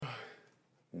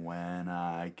When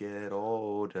I get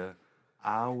older,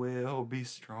 I will be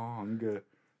stronger.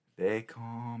 They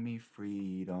call me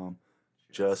freedom,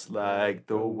 just like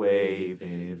the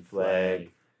waving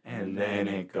flag. And then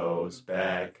it goes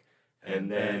back,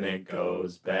 and then it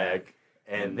goes back,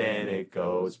 and then it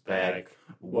goes back.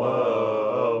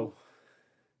 Whoa.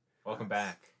 Welcome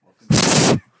back.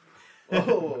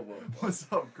 Whoa. What's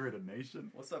up, Critter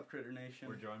Nation? What's up, Critter Nation?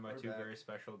 We're joined by two very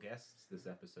special guests this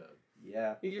episode.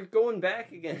 Yeah. You're going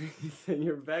back again.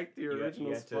 You're back to your You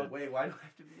original have to- spot. Wait, why do I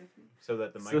have to be up here? So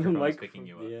that the So microphone is microphone- picking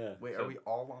you up. Yeah. Wait, So- are we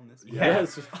all on this? Yeah.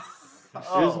 Yes. You're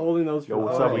just holding those for Yo,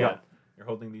 what's fun. up? We got- You're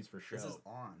holding these for show. This is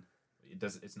on.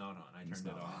 It's not on. I turned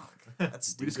it off. That's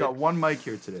We stupid. just got one mic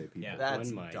here today, people. Yeah.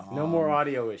 That's One mic. dumb. No more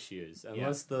audio issues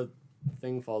unless the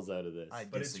thing falls out of this. I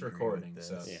But it's disagree recording, with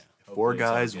so this. Yeah. Four hopefully it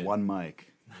sounds guys, good. one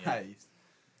mic. Yeah, Nice.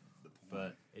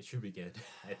 but it should be good,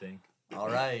 I think. All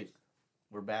right,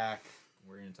 we're back.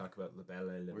 We're going to talk about La Belle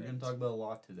et la We're Bête. going to talk about a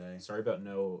lot today. Sorry about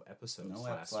no episodes No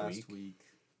last eps week.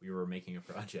 We were making a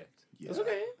project. Yeah. It's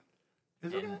okay.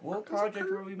 Is And- it? What project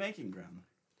were we making, Graham?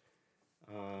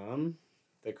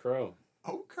 The Crow.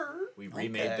 Oh, Kurt. We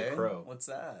remade Okay, The Crow. What's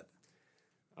that?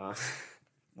 Uh,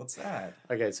 What's that?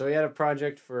 okay, so we had a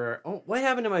project for. Oh, what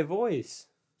happened to my voice?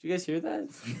 Did you guys hear that?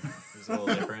 It was a little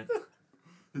different.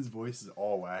 His voice is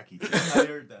all wacky. I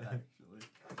heard that,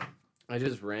 actually. I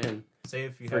just ran Say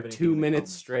if you for have anything 2 in the minutes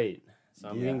comments. straight, so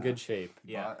I'm in Yeah. good shape.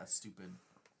 Yeah. Bought a stupid,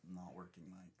 not working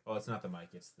mic. Well, it's not the mic.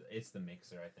 It's the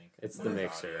mixer, I think. It's More the audio.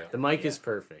 mixer. The mic Yeah. is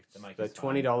perfect. The mic The is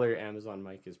fine. $20 Amazon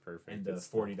mic is perfect. And the It's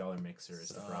 $40 mixer is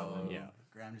the problem. Yeah.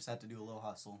 Graham just had to do a little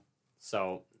hustle.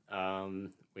 So,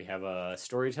 we have a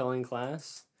storytelling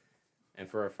class, and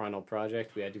for our final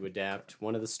project, we had to adapt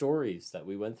one of the stories that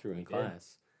we went through in We did.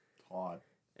 class. Todd.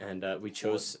 And we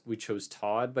chose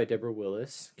Todd by Deborah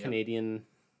Willis, Yep. Canadian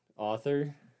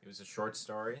author, It was a short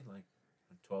story, like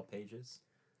 12 pages.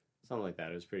 something like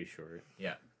that. It was pretty short.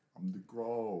 I'm the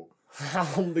grow.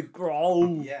 On the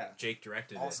grow. Yeah. Jake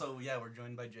directed Also, yeah, we're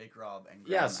joined by Jake Robb and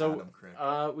Yeah. Graham So, Adam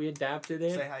Crick. we adapted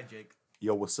it. Say hi, Jake.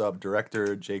 Yo, what's up?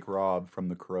 Director Jake Robb from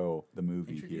The Crow, the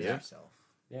movie Introduce here. yourself.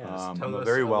 Yeah. Tell I'm a us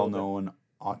very a little well-known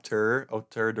auteur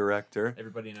director. it.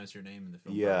 Everybody knows your name in the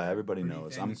film. Yeah, everybody Pretty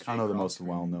knows. I'm famous kind of Jake the Robb most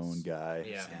well-known screenings. guy.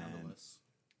 Yeah. Scandalous.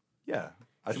 Yeah.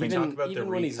 I Should think we Even- talk about the even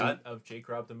when he's recut of Jake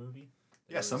Robb the movie?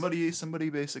 yeah, somebody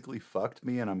basically fucked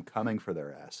me and I'm coming for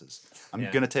their asses. I'm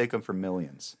Yeah. going to take them for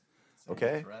millions. Same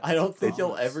Okay. threat, I don't think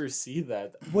you'll promise. ever see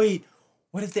that. Wait,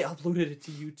 what if they uploaded it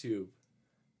to YouTube?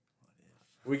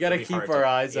 We gotta It'd be keep hard our to-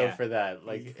 eyes yeah. out for that. We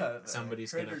Like, got,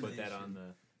 Somebody's going to Critter put that on Nation.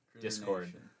 the Critter Discord.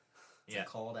 Nation. It's Yeah. a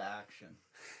call to action.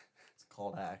 It's a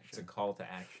call to action. It's a call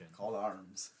to action. Call to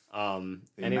arms.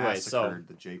 They anyway, so massacred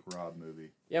the Jake Robb movie.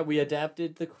 yeah, we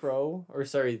adapted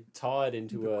Todd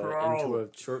into The a Crow.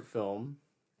 short film.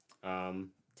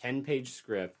 10-page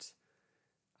script.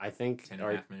 I think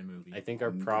 10.5-minute movie. I think our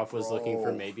The prof was looking for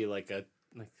Crow. maybe like a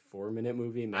 4-minute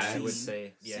movie. I Max. would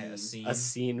say, a Scene. scene. A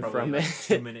scene Probably from like it.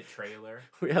 a 2-minute trailer.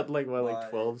 We had like Why?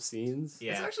 12 scenes.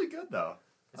 Yeah. It's actually good, though.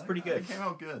 It's pretty It good. came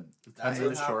out good. The That's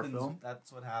 10-minute what short happens. film.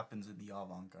 That's what happens in the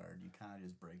avant-garde. You kind of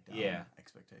just break down Yeah.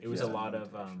 expectations. It was a and lot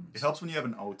of, limitations. It helps when you have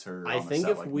an auteur. I on a think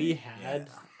set if like we me. had,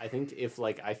 I think if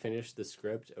like I finished the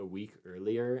script a week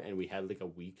earlier and we had like a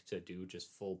week to do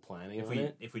just full planning If on we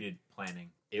it, if we did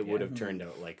planning. it yeah. would have turned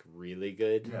out like really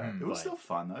good. Yeah, it was But still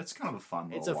fun though. It's kind of a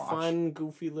fun. it's little a watch. fun,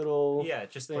 goofy little. Yeah,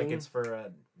 just like thing. it's for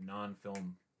a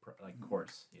non-film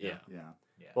course. You know? Yeah.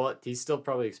 Yeah. Well, he's still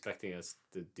probably expecting us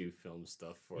to do film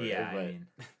stuff for Yeah, it. But I mean,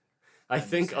 I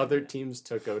think understand other that. teams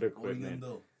took out What are you gonna equipment.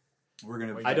 do? We're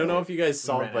gonna. We I don't know if you guys We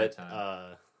saw, ran out but of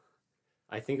time.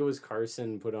 I think it was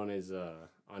Carson put on his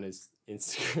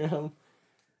Instagram.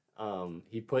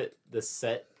 He put the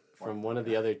set from one of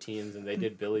the other teams, and they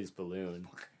did Billy's balloon,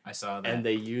 I saw that. and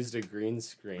they used a green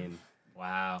screen.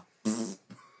 wow.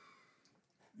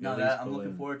 No, Billy's that I'm balloon.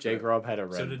 looking forward to. Jake it. Robb had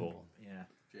a So Red did- Bull. Yeah.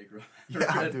 Jake Robb.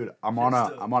 Yeah, dude, I'm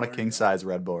on a king size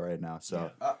Red Bull right now,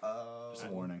 so Uh oh. just a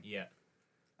warning. Yeah.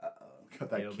 Uh oh. Got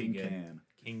that It'll be king good. can.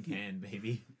 King can,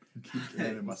 baby. King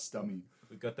can in my stomach.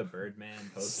 We've got the Birdman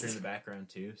poster in the background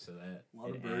too, so that Lot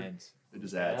of it bird. adds. It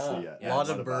just adds to the Yeah, A lot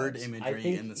of bird vibes. I imagery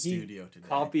think in the he studio today.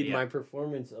 Copied Yeah. my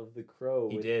performance of the Crow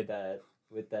He with did. that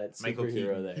Michael superhero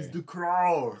Keaton. there. He's the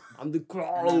crow. I'm the I'm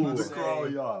Crow. the Say- crow,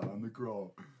 yeah. I'm the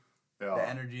crow. The Yeah.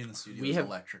 energy in the studio We is have-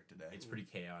 electric today. It's pretty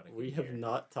chaotic. We in have here.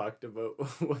 not talked about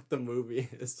what the movie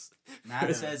is.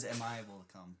 Matt says, "Am I able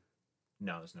to come?"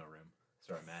 No, there's no room.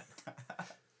 Sorry, Matt.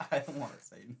 I don't want to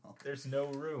say no. There's no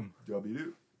room.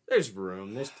 W. There's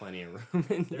room. There's plenty of room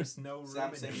in there. There's no room. Sam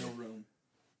in say here. no room.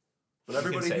 But You can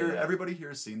everybody say here, that. everybody here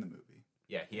has seen the movie.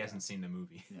 Yeah, he hasn't seen the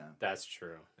movie. Yeah. That's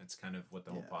true. That's kind of what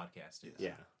the whole Yeah. podcast is.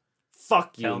 Yeah.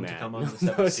 Fuck you, Tell him man. to come on the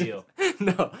seventh seal.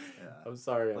 No, Yeah. I'm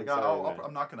sorry. Like sorry, man.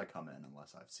 I'm not gonna come in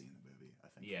unless I've seen the movie. I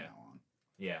think Yeah. from now on.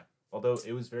 Yeah. Although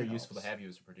it was very It useful to helps. have you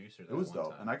as a producer. It was one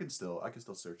dope, time. and I can still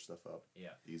search stuff up. Yeah.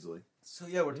 Easily. So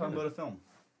yeah, we're talking about a film.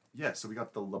 Yeah. So we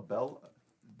got the Belle.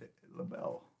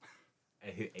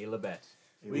 A la Bete.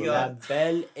 We La got-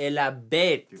 Belle et la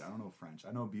Bête. Dude, I don't know French.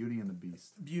 I know Beauty and the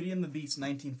Beast. Beauty and the Beast,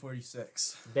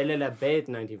 1946. Belle et la Bête,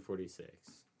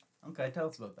 1946. Okay, tell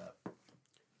us about that.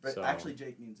 But So- actually,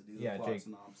 Jake needs to do the Yeah, plot Jake.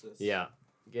 synopsis. Yeah.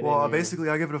 Get Well, in here. basically,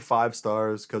 I give it a 5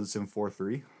 stars because it's in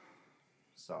 4:3.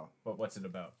 So But what's it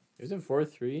about? It was in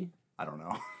 4-3? I don't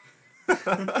know.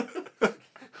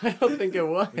 I don't think it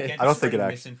was. We can't I don't just think it spread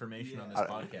actually- misinformation on this I-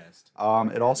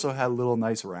 podcast. It also had little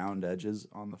nice round edges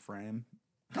on the frame.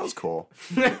 That was cool.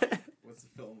 What's the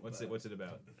film? What's it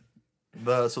about?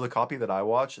 So the copy that I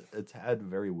watched, it had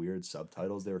very weird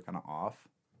subtitles. They were kind of off.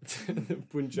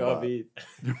 Punjabi.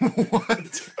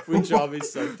 What? Punjabi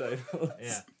subtitle.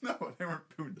 Yeah. No, they weren't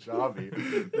Punjabi.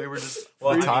 They were just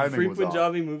Well, the I mean, timing Free was off.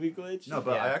 Punjabi movie glitch? No,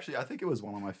 but Yeah. I think it was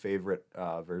one of my favorite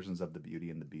versions of the Beauty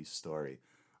and the Beast story.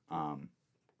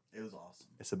 It was awesome.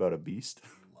 It's about a beast.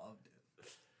 I loved it.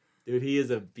 Dude, he is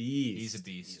a beast. He's a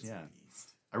beast. He is Yeah. a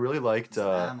beast. I really liked He's an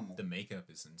animal. The makeup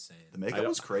is insane. the I makeup don't-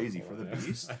 was crazy for the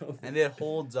beast. I don't- And it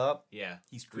holds up. Yeah.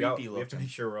 He's We, all, creepy we have to looking. make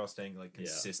sure we're all staying like Yeah.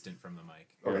 consistent from the mic.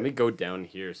 Here, let me go down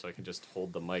here so I can just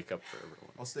hold the mic up for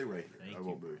everyone. I'll stay right here. Thank I you.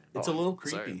 will be. It's Oh, a little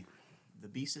sorry. creepy. The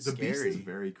beast is The scary. beast is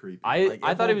very creepy. I Like,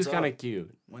 it thought he was holds kind up. of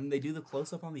cute. When they do the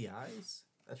close up on the eyes,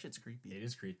 that shit's creepy. It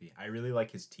is creepy. I really like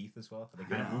his teeth as well. They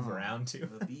kind of I move know. around too.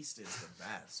 The beast is the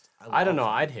best. I don't know.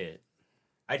 love I'd hit.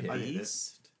 I'd hit I'd it. hit it.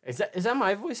 Beast. Is that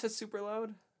my voice that's super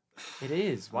loud? It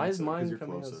is. Why think is so, 'cause mine you're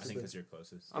coming out? closest. I think super- because you're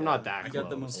closest. I'm not that I got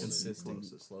the close. most Closest. consistent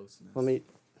Closest. closeness. Let me.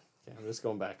 Yeah, I'm just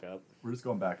going back up. We're just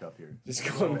going back up here. Just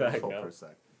going back Hold up. for a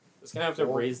sec. Just gonna have to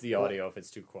raise the audio if it's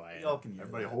too quiet. Y'all can hear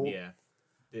Everybody that. hold. Yeah.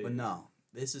 But no,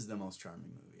 this is the most charming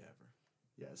movie ever.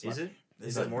 Yeah, it's Is not- it? This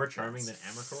Is is it more charming than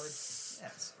Amarcord?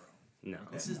 Yes, bro. No.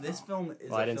 This film is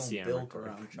Well, I a didn't film see built Amarcord.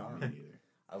 around Me charm. neither.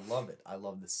 I love it. I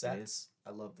love the sets. I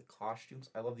love the costumes.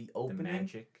 I love the The opening.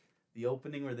 magic. The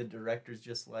opening where the director's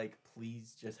just like,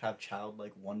 please just have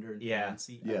childlike wonder and Yeah.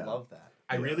 fancy. Yeah. I love that.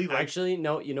 I Yeah. really like. Actually,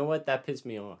 no. You know what? That pissed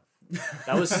me off.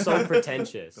 That was so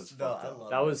pretentious. That's No, fucked I up. love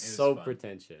That was It was so fun.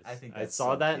 pretentious. I think I that's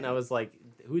saw so that and I cute. was like,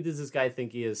 "Who does this guy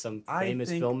think he is? Some I famous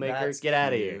think filmmaker? that's Get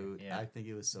out of here!" cute. Yeah. I think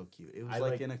it was so cute. It was I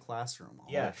like, like- in a classroom. all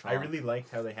Yeah, the I chalk. really liked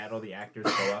how they had all the actors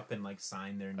go up and like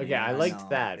sign their name. Okay, I I liked know.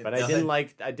 that, but It I didn't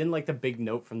does. like the big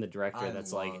note from the director. I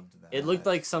That's like loved that. it looked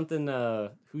like something.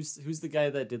 Who's the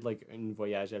guy that did like Un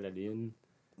Voyage à la Lune?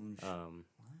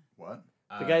 What?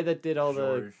 The guy that did all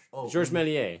the Georges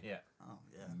Méliès. Oh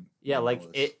yeah. Yeah, No, like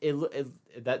it's-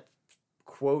 it that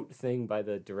quote thing by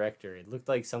the director. It looked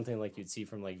like something like you'd see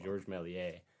from like Georges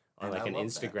Méliès on And like I an love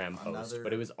that. Instagram post, Another-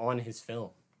 but it was on his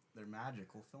film. They're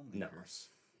magical filmmakers.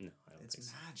 No, I don't It's think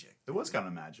so. magic. It was kind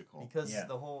of magical. Because Yeah.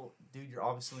 the whole dude, you're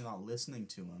obviously not listening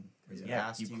to him. 'Cause he Yeah,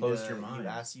 asked you closed to, your mind. He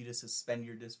asked you to suspend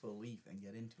your disbelief and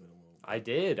get into it a little. I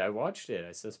did. I watched it.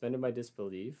 I suspended my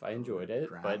disbelief. I enjoyed it,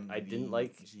 but I didn't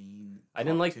like. I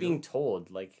didn't like being told.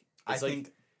 Like I it's like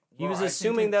think he well, was I think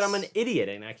assuming that I'm an it's- idiot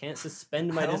and I can't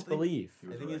suspend my I don't think- disbelief. He I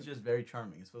was think right. it's just very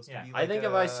charming. It's supposed Yeah. to be. I Like think a,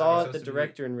 if I saw it's the supposed to be-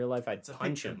 director in real life, I'd it's a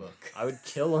punch picture him. book. I would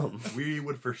kill him. We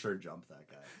would for sure jump that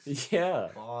guy. Yeah.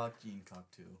 Fuck Gene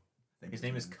Cocteau. I think His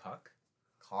name is Cuck.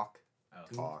 Cock. Oh,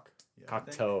 Talk. Yeah.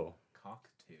 Cocteau.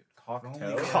 Cocktail.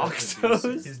 Only Cocktail.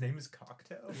 Cocteaus? His name is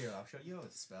Cocktail. Here, I'll show you how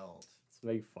it's spelled. Let's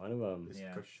make fun of him.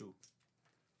 Yeah. Kashu.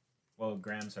 Well,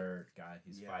 Graham's our guy.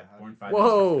 He's Yeah, five, how born do you- 5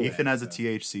 Whoa! years Ethan has a so-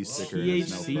 THC Whoa. sticker in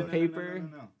his THC notebook. paper?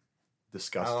 How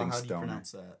Disgusting do you stoner.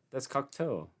 pronounce that? That's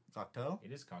Cocteau. Cocteau?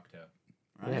 It is Cocktail.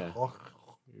 Right. Yeah. Oh,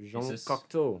 Jean this-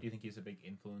 Cocteau. Do you think he's a big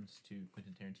influence to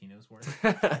Quentin Tarantino's work?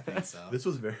 I think so. this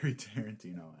was very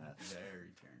Tarantino-esque. Very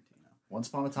Tarantino. Once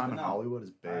Upon a Time in No, Hollywood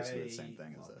is basically the I same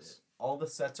thing as loved this. it. All the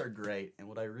sets are great, and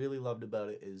what I really loved about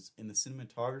it is in the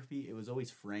cinematography, it was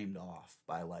always framed off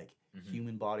by like Mhm.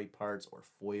 human body parts or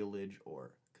foliage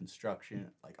or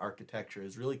construction, like architecture.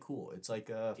 Is really cool. It's like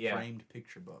a Yeah. framed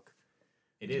picture book.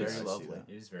 It It's is very lovely.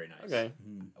 It is very nice. Okay.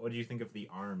 What do you think of the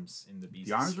arms in the Beast?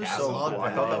 The arms were I so love cool. I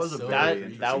that. thought that was a So very That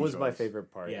interesting that was my choice. favorite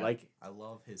part. Yeah. Like I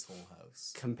love his whole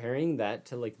house. comparing that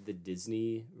to like the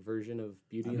Disney version of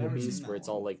Beauty I've and the never seen Beast, that where it's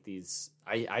one. all like these.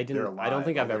 I They're didn't. I don't alive,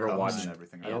 think all I've the ever colors watched. and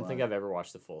everything I are don't think alive. I've ever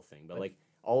watched the full thing, but But- like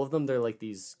all of them, they're like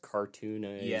these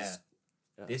cartoonized Yeah.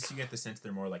 This you get the sense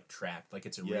they're more like trapped, like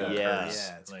it's a Yeah. real Yes.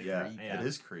 Yeah, it's like, Yeah, creepy. yeah. it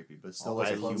is creepy, but still All like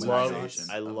I a those loved, humanization.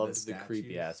 I of the loved the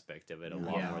creepy statues. aspect of it a Yeah.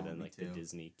 lot Yeah, more than me like the too.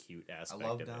 Disney cute I aspect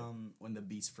loved of it. when the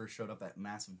beast first showed up, that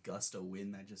massive gust of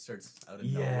wind that just starts out of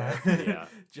Yeah. nowhere. Yeah.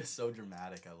 Just so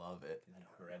dramatic. I love it.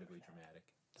 incredibly dramatic.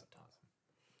 That's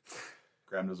awesome.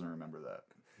 Graham doesn't remember that.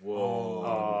 Whoa.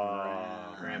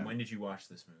 Oh. Graham, when did you watch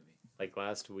this movie? Like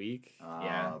last week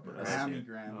Yeah. But Grammy, I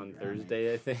Grammy, on Grammy.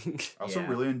 Thursday, I think. also Yeah.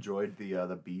 really enjoyed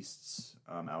the Beast's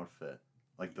outfit,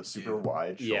 like the super Dude.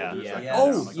 wide Yeah. shoulders. Yeah. that Yeah. come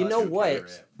Oh, down, like you that know super what?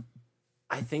 carrot.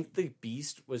 I think the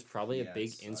Beast was probably Yeah, a big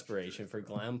it's such a inspiration good for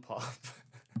film. glam pop,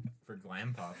 For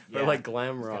glam pop. for like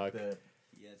glam He's got rock. the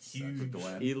Yeah, it's huge such a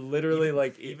glam. He literally even,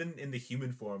 like even in the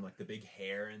human form, like the big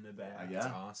hair in the back. Yeah. It's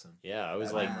awesome. yeah, I was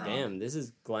That like, glam rock. damn, this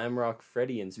is glam rock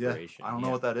Freddy Yeah, inspiration. I don't know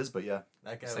Yeah. what that is, but yeah,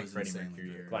 That guy It's like was Freddie insanely Mercury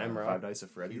good. or- Glam rock. Five Nights at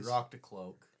He Freddy's. rocked a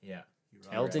cloak. Yeah. He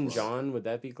rocked Elton a cloak. John, would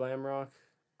that be glam rock?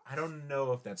 I don't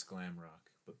know if that's glam rock,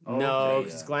 but Oh, No, okay,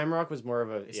 because yeah. glam rock was more of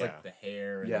a it's yeah. like the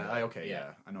hair. And Yeah, the, okay,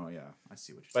 yeah, I know, yeah, I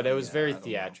see what you're But saying. it was Yeah, very I don't know.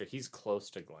 theatric. He's close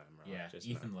to glam rock. Yeah, just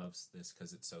Ethan not- loves this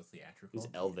because it's so theatrical. He's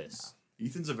Elvis.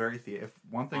 Ethan's a very if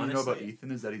one thing you know about Honestly,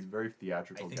 Ethan is that he's a very I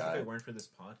theatrical think guy. if it weren't for this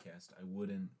podcast, I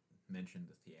wouldn't mention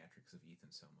the theatrics of Ethan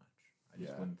so much. I just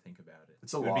Yeah. wouldn't think about it.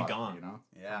 It's a it would lot, be gone. you know.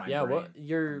 Yeah. My Yeah, what brain.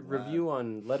 your I'm glad. review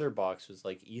on Letterbox was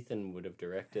like Ethan would have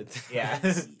directed. Yeah.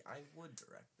 See, I would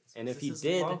direct this. And if This he is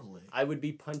did, lovely. I would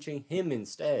be punching him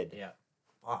instead Yeah.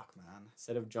 Fuck, man.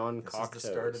 instead of John This Cocktoes. is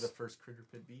the start of the first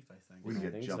Critterpit beef, I think. We I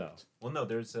can think get so. jumped. Well, no,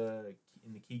 there's in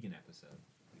the Keegan episode.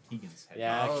 The Keegans had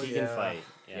Yeah, Oh, Keegan yeah. fight.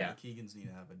 Yeah. Yeah. Keegans need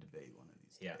to have a debate one of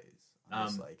these Yeah. days. On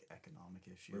just, Um, like economic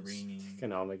issues. We're bringing.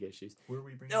 Economic issues. Who are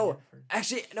we bringing? No, in first?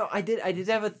 Actually, no, I did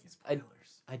have a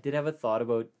Spoilers. I did have a thought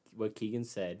about what Keegan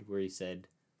said, where he said,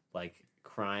 like,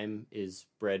 crime is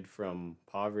bred from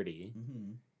poverty.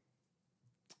 Mm-hmm.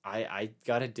 I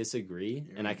gotta disagree,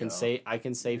 Here and we I can go. say Here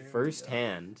we go.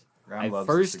 firsthand. Graham I loves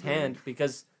firsthand disagreeing.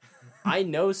 because I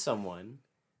know someone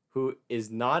who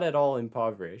is not at all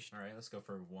impoverished. All right, let's go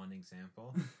for one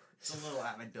example. It's a little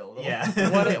anecdotal.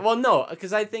 Yeah. Well, no,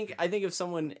 because I think if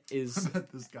someone is,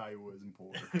 This guy wasn't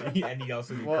poor. And he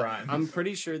also did well, crime. I'm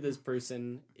pretty sure this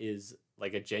person is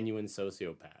like a genuine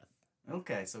sociopath.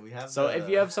 Okay, so we have. So if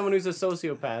you have someone who's a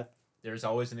sociopath, There's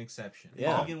always an exception.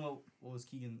 Yeah. Keegan, what was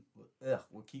Keegan?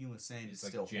 What Keegan was saying It's is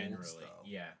like still generally, holds, though.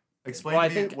 yeah. Explain. well, I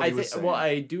to me think what he was saying.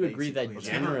 I do agree that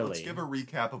Basically, generally, Let's give a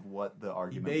recap of what the He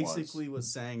argument basically was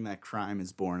saying that crime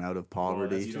is born out of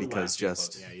poverty you don't because laugh too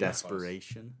just close. Yeah, you're close.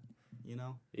 desperation. You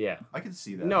know. yeah. was. I can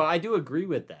see that. No, I do agree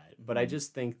with that, but I Mhm.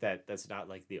 just think that that's not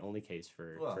like the only case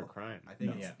for Well, crime. I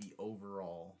think No. it's the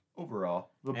overall.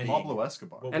 overall, the And Pablo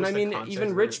Escobar. What And was I the mean, context even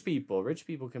where- rich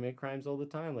people commit crimes all the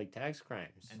time, like tax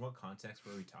crimes. And what context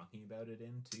were we talking about it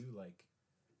in, too? Like,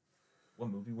 what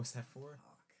movie was that for?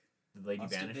 The Lady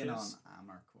Must have been on Vanishes?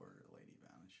 Amarcord, Lady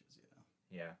Vanishes.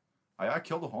 Yeah. Yeah. I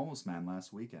killed a homeless man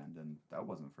last weekend, and that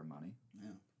wasn't for money.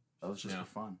 Yeah. That was just No. for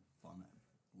fun. Fun.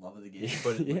 Love of the game.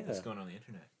 But Yeah. what's going on the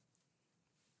internet?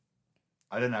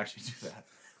 I didn't actually do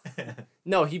that.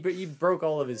 No, he broke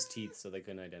all of his teeth, so they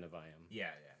couldn't identify him Yeah,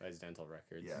 by his dental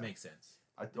records. Yeah. Makes sense.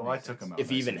 I makes took sense. him out. If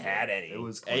he I even said had that. any. It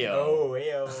was clean. Ayo. Oh,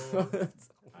 ayo.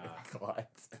 Oh my god.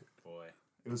 Boy.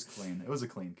 It was clean. It was a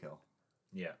clean kill.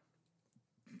 Yeah.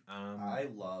 I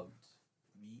loved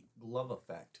the glove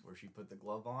effect where she put the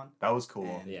glove on. That was cool.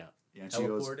 And Yeah. Yeah, and she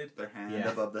goes, teleported. their hand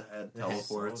Yeah. above the head That was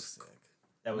teleports. So sick.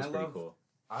 that was I pretty love- cool.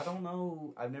 I don't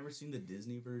know. I've never seen the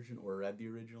Disney version or read the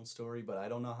original story, but I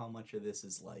don't know how much of this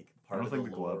is like I part don't of think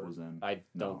the the lore. glove was in. I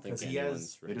No. don't think 'Cause he anyone's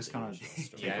has- read they just the kinda original just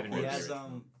story. Yeah, I haven't He read the has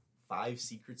original. 5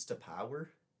 secrets to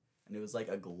power, and it was like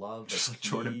a glove. Just a like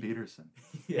Jordan key. Peterson.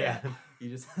 Yeah, he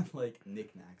just had like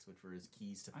knickknacks, which were his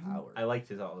keys to I- power. I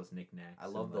liked all his knickknacks. I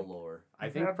love and, the like, lore. I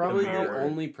You think have the probably the power.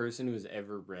 only person who's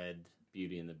ever read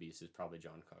Beauty and the Beast is probably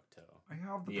John Cocteau. I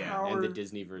have the Yeah, power. And the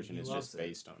Disney version He is loves just it.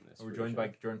 based on this. We're joined by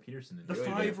Jordan Peterson. In the this.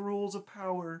 Really 5 rules of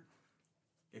power.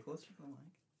 Get closer to the mic. I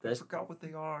That's forgot what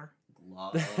they are.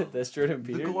 Glove. that's Jordan The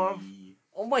Peterson. glove.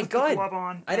 Oh my Put the god! glove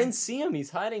on. I didn't see him. He's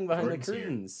hiding behind Jordan's the here.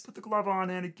 curtains. Put the glove on,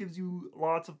 and it gives you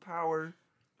lots of power.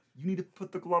 You need to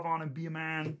put the glove on and be a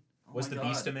man. Oh Was my the God.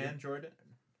 Beast a man, Jordan?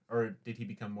 Or did he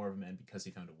become more of a man because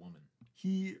he found a woman?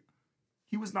 He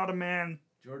was not a man.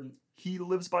 Jordan, He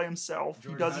lives by himself.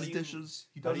 Jordan, he does how his do you- dishes.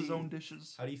 He how does do his you- own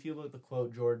dishes. how do you feel about the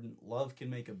quote, Jordan? Love can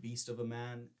make a beast of a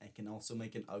man and can also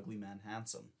make an ugly man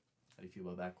handsome. How do you feel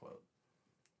about that quote?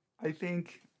 I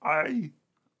think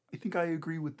I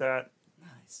agree with that.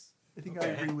 Nice. I think Okay.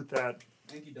 I agree with that.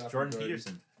 Thank you, Dr. Jordan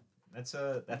Peterson. That's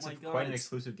Oh my God, quite an it's-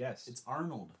 exclusive guest. It's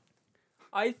Arnold.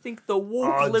 I think the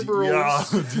woke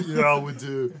liberals. yeah, we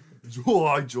do.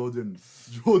 Hi, Jordan.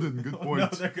 Jordan, good Oh, point. no,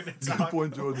 they're gonna Good talk.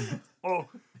 point, Jordan. Oh,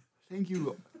 thank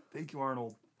you. Thank you,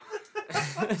 Arnold.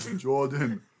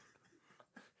 Jordan.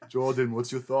 Jordan,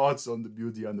 what's your thoughts on the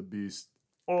Beauty and the Beast?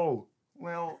 Oh,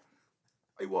 well,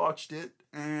 I watched it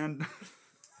and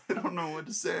I don't know what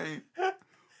to say.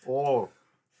 Oh,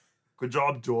 good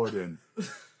job, Jordan.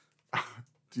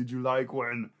 Did you like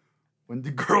when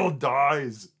the girl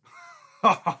dies?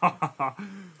 I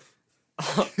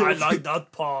like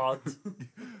that part.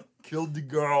 Killed the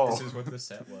girl. This is what the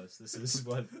set was. This is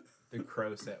what the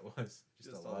Crow set was.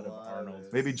 Just a lot of Arnold.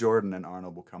 Maybe Jordan and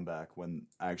Arnold will come back when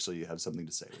I actually have something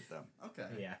to say with them. Okay.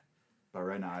 Yeah. But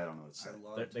right now, I don't know what to say. I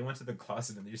love. They went to the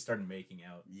closet and they just started making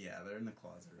out. Yeah, they're in the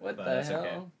closet. What But the that's hell? okay.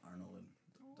 Arnold and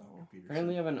Dr. Peterson.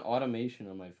 Apparently, I have an automation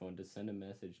on my phone to send a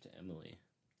message to Emily.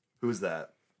 Who's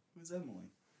that? Who's Emily?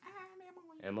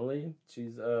 Emily?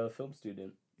 She's a film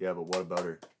student. Yeah, but what about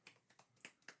her?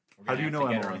 We're How gonna do you have know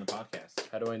to get her Emily? on the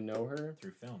podcast How do I know her?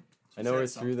 through film? I know her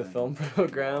said through the film something.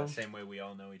 program. Same way we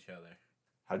all know each other.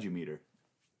 How'd you meet her?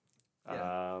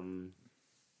 Yeah.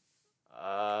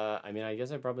 I mean, I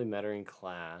guess I probably met her in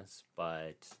class,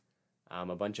 but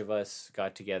a bunch of us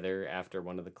got together after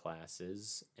one of the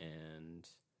classes, and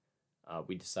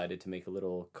we decided to make a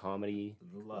little comedy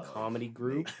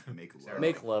group.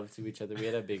 Make love to each other. We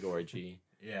had a big orgy.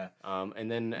 Yeah, And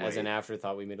then as an Wait.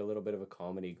 afterthought, we made a little bit of a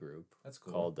comedy group that's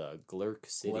cool. called Glurk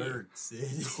City. Clerk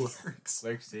City. Clerks.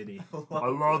 Clerk City. I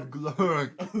love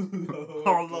Glurk.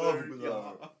 I love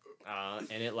Glurk.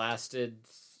 And it lasted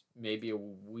maybe a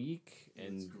week,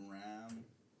 and Graham.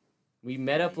 we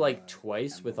met up like Yeah,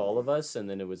 twice with all of us, and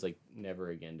then it was like never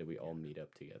again did we all meet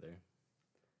up together.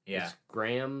 Yeah. It's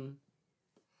Graham,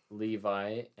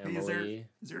 Levi, Emily,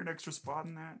 Is there an extra spot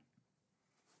in that?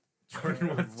 Jordan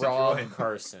wants to Rob join.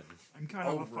 Carson. I'm kind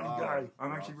of Oh, a funny Rob. guy. I'm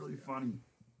Rob, actually really yeah. funny.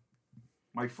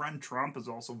 My friend Trump is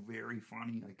also very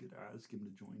funny. I could ask him to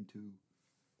join too.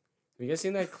 Have you guys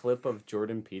seen that clip of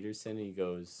Jordan Peterson? He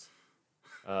goes,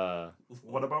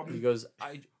 What about he me? goes,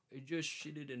 I just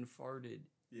shitted and farted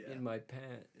Yeah. in my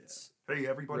pants. Hey,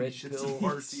 everybody Red shits pill. and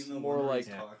farts. More like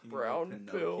brown brown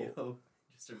pill.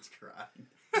 Just starts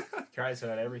crying. Cries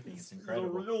about everything. It's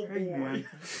incredible. Hey, man.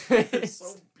 It's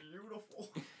so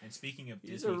beautiful. And speaking of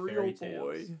He's Disney a real fairy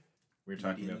boy. tales, we were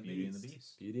talking Beauty and about the Beauty and the Beast.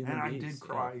 Beast. Beauty and And the I Beast, did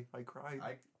yeah. cry. I cried.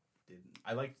 I didn't.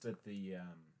 I liked that the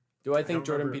Do I I think don't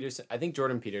Jordan remember- Peterson? I think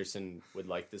Jordan Peterson would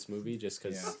like this movie just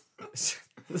because.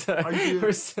 I did.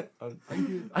 I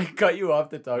did. I cut you off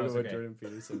to talk No, it's about okay. Jordan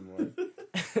Peterson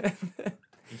more.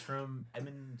 he's from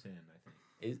Edmonton,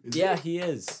 I think. Is Yeah, it? he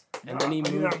is. And Yeah, then he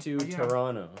I moved am, to I am.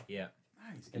 Toronto. Yeah,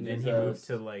 Nice. and And then he his, moved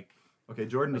to like Okay,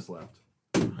 Jordan just left.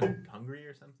 Hungary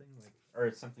or something, like or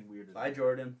it's something weird. Bye,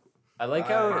 Jordan. I like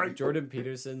how Bye. Jordan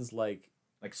Peterson's like.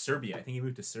 Like Serbia. I think he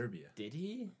moved to Serbia. Did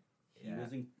he? He Yeah.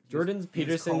 was in, Jordan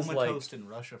Peterson's like. comatose in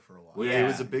Russia for a while. Well, Yeah. he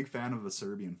was a big fan of a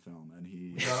Serbian film, and he.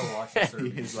 You gotta watch the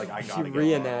Serbian He's like, film. I He gotta go.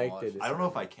 reenacted it. I don't know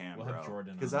if I can, We'll bro. have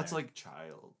Jordan Because on that's there. like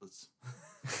child.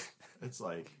 It's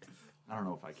like I don't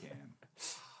know if I can.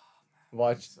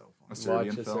 Watch So fun. A Serbian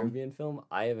watch a film? Serbian film.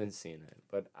 I haven't seen it,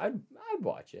 but I'd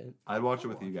watch it. I'd watch it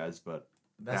with you guys, but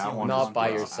That's that the one only is Not by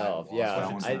rough. yourself. I'd Yeah, watch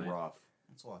That one's I, rough.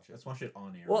 Let's watch it. Let's watch it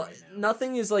on air well, right now.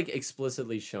 nothing is like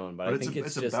explicitly shown, but I think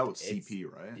it's just about it's- CP,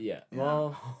 right? Yeah, Yeah.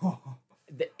 well,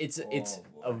 it's Oh,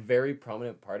 a boy. very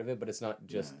prominent part of it, but it's not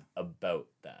just Yeah. about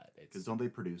that. Because It's don't they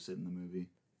produce it in the movie?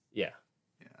 yeah.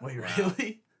 Yeah. Wait, Wow.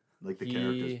 really? Like the He-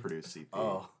 characters produce CP.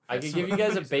 Oh. I That's could give you what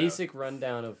guys a it's about. basic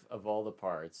rundown of all the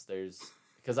parts. There's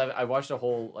because I watched a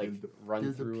whole like There's the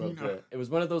run through of the. peanut. It was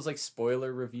one of those like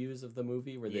spoiler reviews of the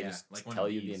movie where they Yeah, just like one tell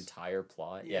of you the these. entire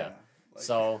plot. Yeah. Like,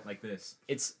 So Like this.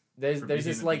 it's there's For there's Beauty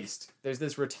this and the like Beast. there's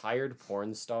this retired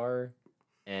porn star,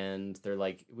 and they're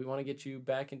like, we want to get you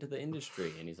back into the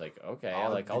industry, and he's like, okay,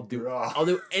 I'll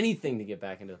do anything to get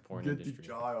back into the porn industry.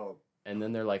 child. And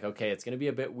then they're like, okay, it's gonna be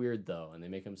a bit weird though, and they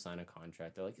make him sign a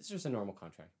contract. They're like, it's just a normal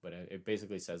contract, but it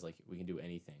basically says like we can do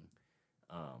anything.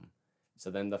 So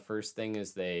then the first thing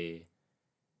is they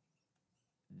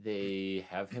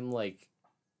have him like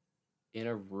in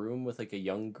a room with like a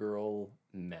young girl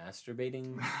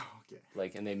masturbating, Okay.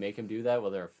 like, and they make him do that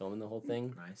while they're filming the whole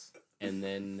thing, Nice. and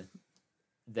then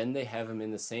they have him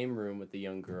in the same room with the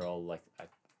young girl. Like, it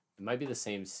might be the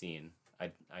same scene.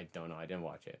 I don't know. I didn't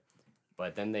watch it.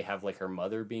 But then they have like her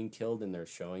mother being killed, and they're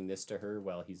showing this to her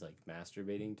while he's like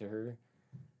masturbating to her.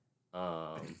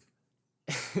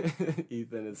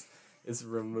 Ethan is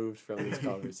removed from this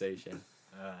conversation.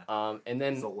 And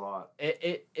then It's a lot.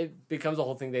 it becomes a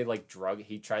whole thing. They like drug.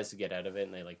 He tries to get out of it,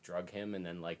 and they like drug him, and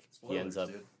then like he ends up.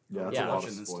 Dude. Yeah, that's Yeah. a lot of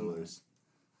Watching this spoilers.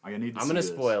 I need to I'm see gonna this.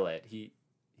 spoil it. He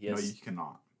No, has. you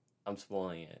cannot. I'm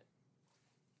spoiling it.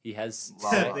 He has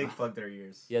Wow. They plug their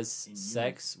ears. he has In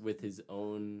sex with his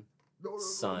own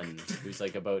son, who's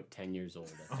like about 10 years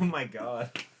old. I Oh think. my god.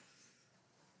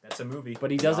 That's a movie.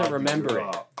 But he doesn't God, remember you're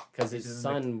it up. because Is his it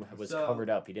in the- son was So- covered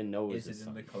up. He didn't know it was Is his it in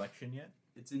son. the collection yet?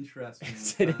 It's interesting.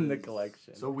 Is it in the because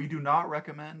collection? So we do not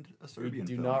recommend a we Serbian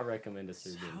do film. not recommend a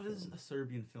Serbian How does film. a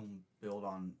Serbian film build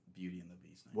on Beauty and the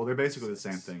Beast? Well, they're basically the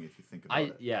same thing if you think about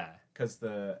it. Yeah. Because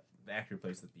the actor who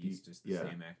plays the Beast is the Yeah.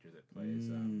 same actor that plays.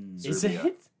 Is Serbia.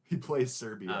 it? He plays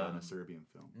Serbia in Um, a Serbian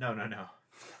film. No.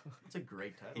 It's a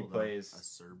great title. He though. plays- a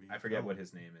Serbian. I forget film. what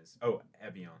his name is. Oh,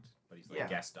 Eviant, but he's like Yeah.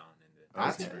 Gaston in the.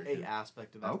 That's Okay. a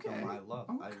aspect of that Okay. film I love.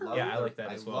 I Okay. love. Yeah, I the- like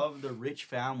that as well. I love the rich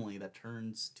family that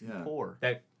turns to Yeah. poor.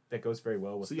 That goes very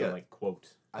well with So, the yeah. like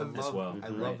quote. I As love. well. I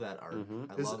Mhm. love that art.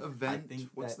 Mhm. I This love. event, I think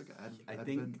what's that, the guy?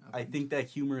 I think that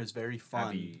humor is very fun.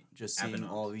 Avi- just seeing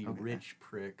Avenant. all the Okay. rich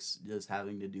pricks just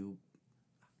having to do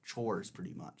chores,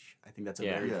 pretty much. I think that's a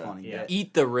Yeah. very Yeah. funny. Yeah. bit.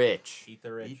 Eat the rich. Eat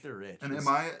the rich. Eat the rich. And Is-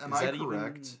 am is I that even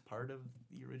correct? part of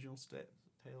the original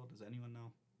tale? Does anyone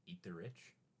know? Eat the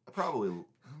rich. Probably.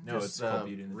 No, Just, it's called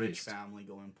Beauty and the rich Beast. family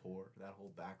going poor. That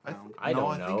whole background. I no,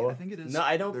 don't I know. Think, I think it is. No,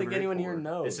 I don't they're think very anyone here poor.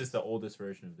 knows. This is the oldest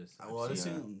version of this. Well, I I've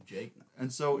seen. assume Jake.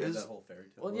 And so Yeah, is that whole fairy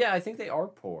tale. Well, yeah, I think they are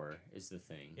poor. Is the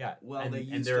thing. Yeah. Well, and, they and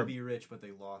used they're, to be rich, but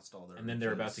they lost all their. and then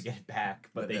they're about to riches. get it back,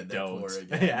 but they then they're don't. poor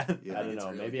again. Yeah. Yeah. I don't It's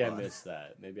know. really Maybe I fun. missed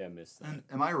that. Maybe I missed that. And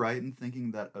am I right in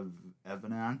thinking that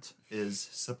Evenant is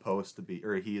supposed to be,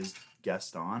 or he is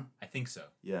Gaston? I think so.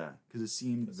 Yeah, because it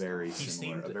seemed very He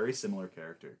similar. seemed- a very similar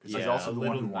character. Because he's Yeah, also a the one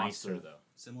little who wants nicer to. though.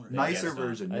 Similar. Nicer Gaston.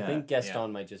 version. I Yeah. think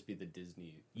Gaston might just be the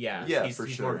Disney. Yeah. Yeah, he's- for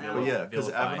he's sure. more But yeah, because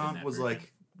vilified in Avenant that was version.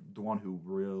 like the one who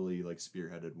really like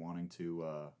spearheaded wanting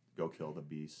to go kill the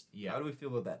beast. How Yeah. do we feel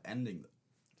about that ending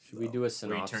Should we do a Where he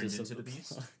synopsis turns of into the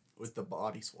beast? with the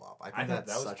body swap? I I think thought that's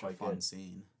that was such a quite fun good.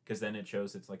 scene. Because then it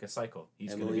shows it's like a cycle.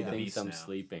 He's gonna Emily be the thinks beast I'm now.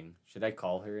 sleeping. Should I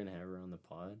call her and have her on the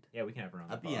pod Yeah, we can have her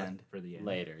on At the pod end. for the end.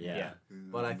 later? Yeah.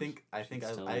 But I think She's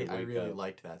telling me to I wake really up.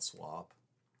 liked that swap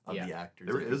of Yeah. the actors.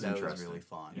 There I think is that was interesting. really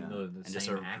fun. Even though the And just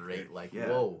same a actor. great like Yeah.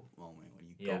 whoa moment when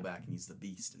you Yeah. go back and he's the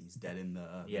beast and he's dead in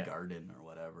the Yeah. garden or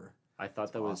whatever. I thought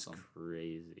It's that was awesome.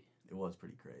 crazy. It was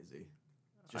pretty crazy.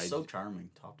 Just I so d- charming,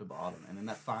 top to bottom, and then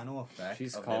that final effect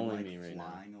She's of calling them, like, me right now.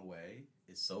 flying away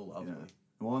is so lovely. Yeah.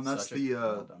 Well, and that's Such a the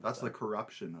well done that's the effect.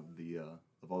 corruption of the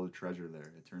of all the treasure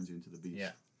there. It turns you into the beast.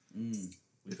 Yeah. Mm.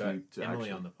 We've If got you to Emily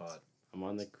actually- on the pod. I'm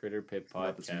on the Critterpit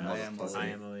About the same podcast. Hi, Emily. Hi,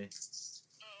 Emily.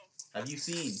 Have you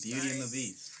seen Beauty and the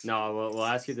Beast? No, we'll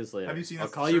ask you this later. Have you seen I'll a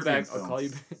call you Serbian back. I'll film? call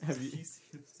you. Have you?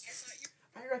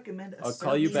 I recommend. I'll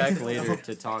call you back later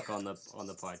to talk on the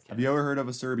podcast. Have you ever heard of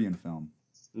a Serbian film?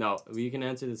 No, you can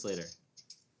answer this later.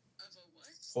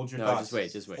 Hold your No, thoughts. just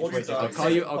wait. Just wait. Hold your I'll thoughts. call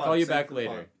you. Save I'll the call you pod, back save the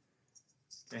later.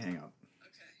 Hey, hang up.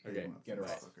 Okay. Get her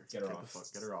off. Get her Get off. the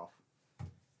fuck, get her off.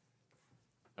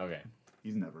 Okay.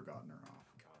 He's never gotten her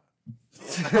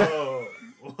off. Whoa.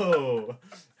 Whoa.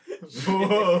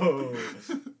 Whoa.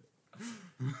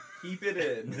 Keep it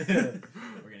in.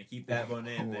 We're gonna keep that one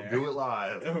in We'll there. do it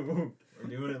live. We're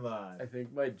doing it I live.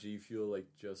 think my G Fuel like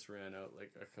just ran out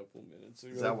like a couple minutes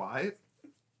ago. Is that why?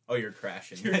 Oh, you're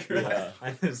crashing. Yeah.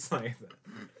 I just like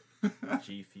that.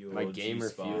 G Fuel. My gamer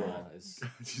G-Spawn. fuel is.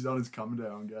 She's on his come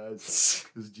down, guys.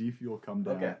 His G Fuel come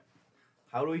down. Okay.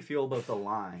 How do we feel about the You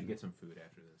line? get some food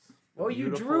after this. Oh, you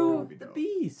Beautiful drew the dough. I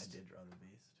beast. did draw the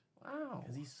beast Wow.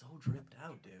 because he's so dripped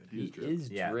out, dude. He's He dripped. is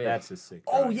Yeah, drip. that's a sick.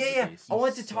 Oh drawing yeah, of the yeah. beast. I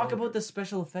want to So talk about good. the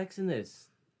special effects in this.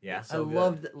 Yeah. So I good.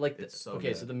 loved like the, It's so okay,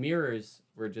 good. so the mirrors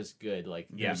were just good. Like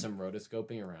Yeah. there's some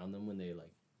rotoscoping around them when they like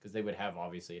because they would have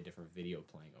obviously a different video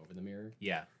playing over the mirror,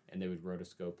 Yeah. and they would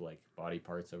rotoscope like body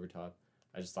parts over top.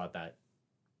 I just thought that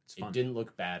It's it fun. didn't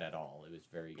look bad at all. It was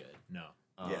very good. No.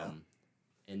 Yeah.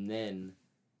 And then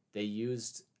they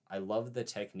used. I love the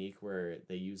technique where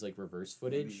they use like reverse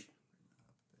footage.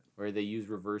 Where they use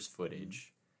reverse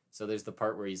footage. So there's the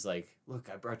part where he's like, "Look,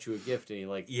 I brought you a gift," and he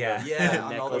like, Yeah. Yeah, the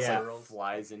on all the necklace like, girls.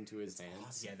 flies into his hand.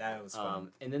 Yeah, that was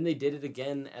fun. And then they did it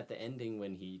again at the ending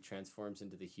when he transforms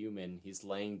into the human. He's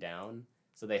laying down,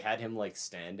 so they had him like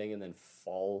standing and then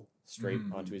fall straight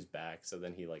Mhm. onto his back. So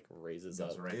then he like raises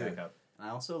Goes up. right Dude. back up. And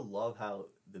I also love how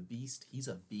the beast, he's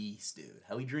a beast, dude.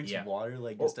 How he drinks Yeah. water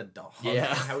like Oh. just a dog. Yeah.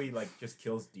 And how he like just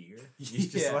kills deer.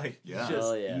 He's just Yeah. like Yeah. He's just,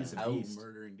 Hell yeah. he's Out out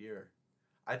murdering deer.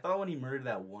 I thought when he murdered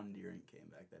that one deer and came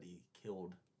back that he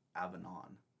killed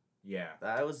Avanon. yeah.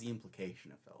 That was the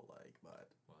implication, it felt like, but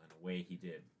Well, in a way, he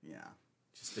did. yeah.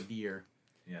 Just a deer.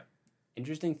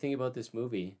 Interesting thing about this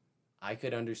movie, I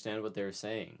could understand what they were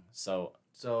saying. So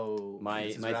So My-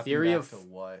 this is my wrapping theory back of- to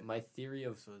what my theory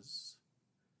of this was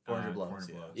 400 blows. 400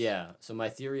 Yeah. blows. yeah, so my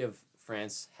theory of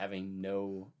France having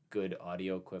no good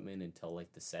audio equipment until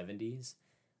like the 70s,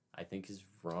 I think is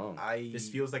wrong. This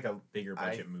feels like a bigger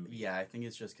budget movie. Yeah, I think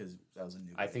it's just because that was a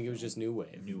new. I think it was just New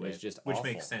Wave. New It Wave, was just which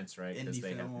awful. makes sense, right? Because Indie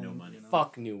they have no film, money. you know?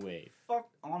 Fuck New Wave. Fuck.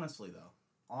 Honestly, though.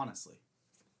 Honestly.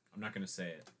 I'm not gonna say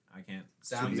it. I can't.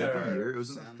 Sounds swing What that. are- year? It was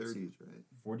in sounds- the 30s, right?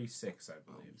 46, I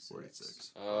believe.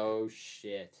 46. Oh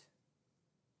shit.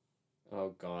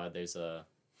 Oh god, there's a.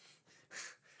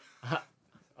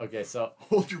 Okay, so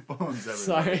Hold your phones, everybody.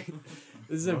 sorry.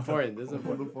 This is important. This is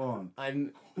Hold important.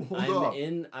 the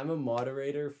phone. I'm I'm a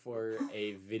moderator for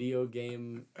a video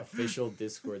game official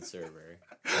Discord server.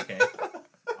 Okay.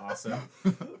 Awesome.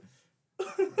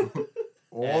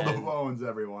 Hold the And- phones,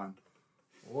 everyone.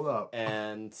 Hold up.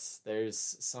 And there's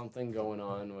something going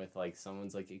on with like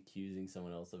someone's like accusing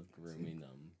someone else of grooming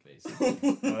them,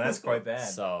 basically. Well, that's quite bad.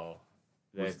 So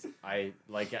that I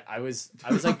was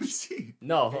like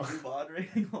no. Are you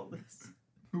moderating all this?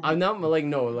 I'm not like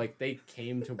no, like they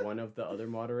came to one of the other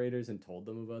moderators and told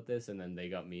them about this, and then they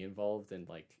got me involved, and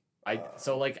like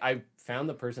I found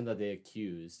the person that they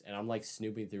accused, and I'm like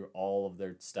snooping through all of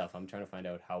their stuff. I'm trying to find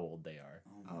out how old they are,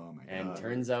 Oh my god. and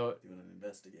turns out Doing an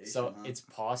investigation. so huh? it's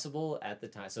possible at the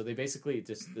time. So they basically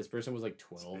just this person was like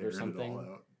 12 or Airing it something. all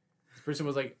out. This person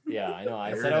was like, yeah, I know.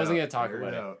 I Air said it I wasn't out. gonna talk Air it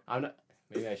about it. out. I'm not.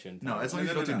 Maybe I shouldn't. No, talk as about long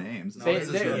as No, you don't no, do no. names. No, They, this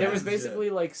is there, good. there was Yeah, this is basically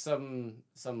like some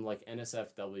like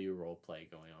NSFW role play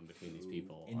going on between these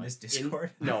people In on- this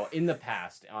Discord? no, in the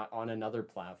past on another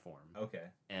platform, Okay.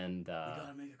 and We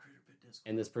gotta make a Critterpit Discord.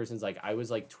 and this person's like, I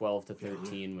was like 12 to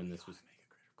 13 when this was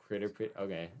Critterpit.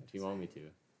 Okay, if you want me to.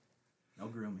 No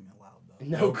grooming allowed though.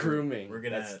 No No, grooming. we're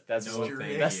gonna- That's no, what-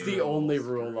 thank that's you. the only Rules.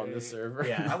 rule on the Great. server.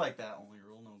 Yeah. I like that only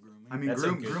rule, no grooming. I mean, That's a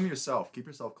groom, good- groom yourself. Keep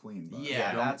yourself clean. Bud.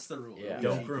 yeah, Don't- that's the rule. Yeah. No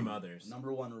Don't cheating. groom others.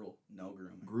 Number one rule, no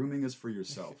grooming. grooming is for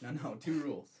yourself. No, 2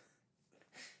 rules.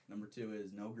 Number 2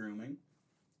 is no grooming.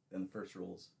 Then the first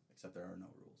rules, except there are no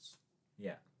rules.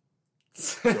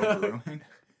 So grooming.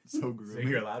 So So grooming.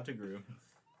 you're allowed to groom.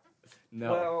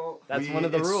 No, Well, that's one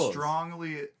of the it's rules.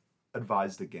 strongly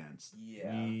advised against.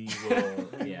 yeah. We will.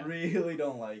 I Yeah. really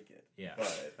don't like it. Yeah.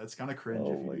 But That's kind of cringe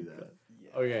Oh if you my do God. that. yeah.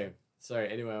 Okay, sorry.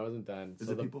 Anyway, I wasn't done. Is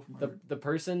So it the, people from the our- the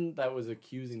person that was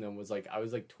accusing them was like, I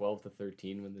was like 12 to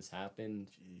 13 when this happened.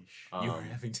 Sheesh. You were Um,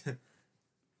 having to. Okay.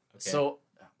 So,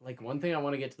 like, one thing I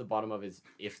want to get to the bottom of is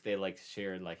if they like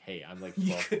shared like, hey, I'm like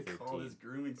You 12 to could call 13. this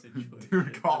grooming situation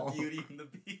Dude, call the him. Beauty and the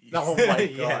Beast. Oh my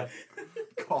Yeah. god.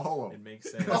 Call It him.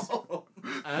 makes sense. Call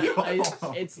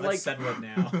It's Let's like settle it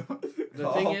now.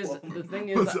 the thing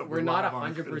is What's that up, we're we're not live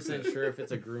on 100% Critterpit. sure if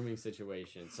it's a grooming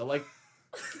situation. So like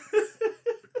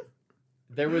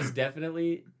there was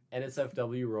definitely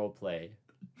NSFW role play,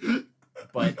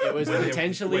 but it was When they-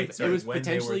 potentially wait, sorry, it was when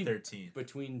they were potentially 13.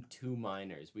 between 2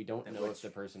 minors. We don't And know which- if the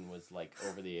person was like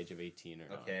over the age of 18 or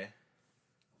not. Okay.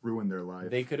 Ruin their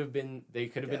life. They could have been Yeah,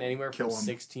 anywhere kill from 'em.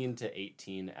 16 to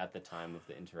 18 at the time of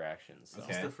the interactions. So. Is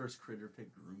Okay. this the first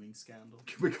Critterpit grooming scandal?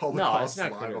 Can we call the No, cops it's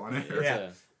not live on Critterpit. air? It's Yeah.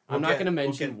 a- We'll I'm not get- going to we'll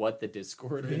mention get- what the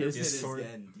Discord Critterpit is. is Discord.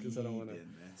 getting 'Cause I don't deep wanna-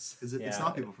 in this. Is it? It's Yeah.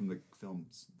 not people from the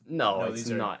films. No, No, it's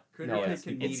these are- not. Critterpit No, it's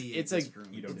can it's mediate it's this a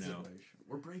grooming You don't know. situation.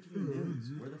 We're breaking the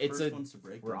news. We're the It's first a- ones to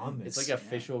break we're the on news. it's like Yeah.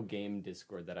 official game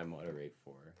Discord that I moderate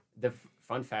for. The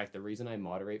fun fact, the reason I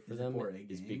moderate for Is it them for a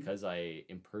is game? because I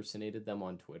impersonated them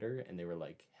on Twitter, and they were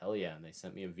like, "Hell yeah!" And they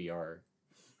sent me a VR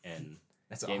and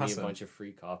That's gave awesome. me a bunch of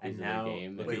free copies And of now, the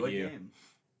game. look Wait, at what you. game?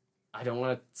 I don't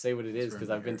want to say what it is Whisper because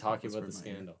in I've my been ear. talking about the Whisper in my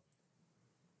ear. scandal.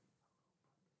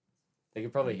 They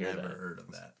could probably hear Never that. heard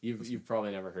of that. You've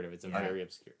probably never heard of it. It's a Yeah. very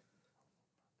obscure.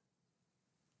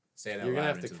 Say that You're gonna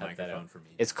loud have to into the cut that microphone out. for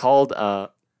me. It's called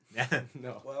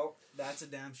no. Well, that's a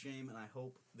damn shame, and I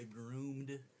hope the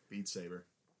groomed Beat Saber.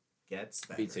 gets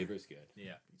better. Beat Saber is good.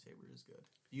 Yeah. Beat Saber is good.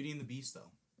 Beauty and the Beast,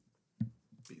 though.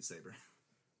 Beat Saber.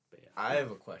 But yeah. I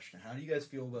have a question. How do you guys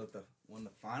feel about one of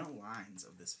the final lines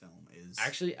of this film is...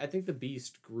 Actually, I think the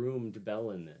Beast groomed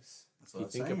Belle in this. That's If what you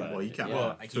I'm think saying. about Well, it. you can't- yeah.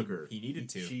 Well, took her. he needed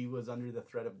to. She was under the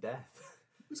threat of death.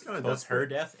 It was kind of Both her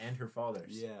death and her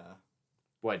father's. Yeah.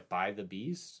 What, by the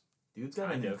Beast? Dude's got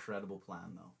Kind an of. incredible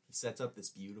plan, though. He sets up this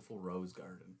beautiful rose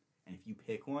garden, and if you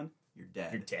pick one, you're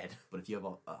dead. You're dead. But if you have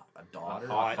a daughter,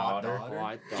 hot a hot daughter. daughter,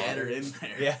 Hot get her daughter. in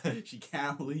there. Yeah. She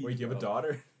can't leave. Wait, you have a bro.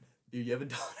 daughter? Dude, you have a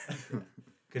daughter.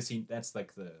 Because that's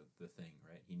like the thing,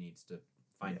 right? He needs to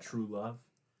find Yeah. true love,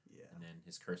 Yeah. and then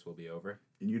his curse will be over.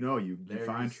 And you There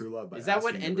find is- true love by Is that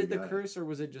what asking ended every the guy. curse, or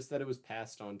was it just that it was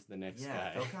passed on to the next Yeah,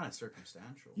 it guy? felt kind of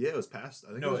circumstantial. Yeah, it was passed. I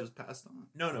think No, it was it- just passed on.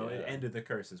 No, it Yeah. ended the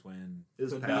curse is when It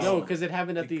was Could be. passed No, on. because it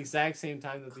happened at the exact same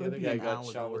time that the Could other be guy an got shot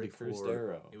with allegory the cursed for-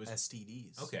 arrow. it was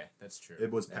STDs. okay. That's true. It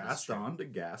was That is passed true. on to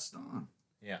Gaston.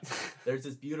 Yeah. There's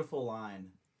this beautiful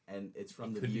line, and it's from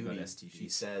It the could be about Beauty. STDs. She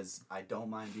says, "I don't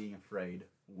mind being afraid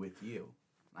with you."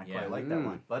 I Yeah. quite like that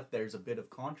line. But there's a bit of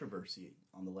controversy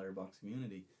on the Letterboxd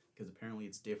community because apparently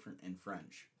it's different in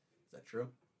French. Is that true?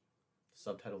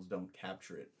 Subtitles don't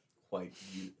capture it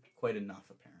quite enough,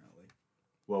 apparently.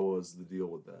 What was the deal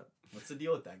with that? What's the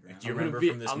deal with that, Graham? Do you remember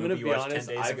from this I'm movie gonna you be watched honest,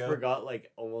 10 days I ago? forgot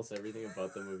like almost everything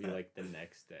about the movie like the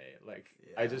next day. Like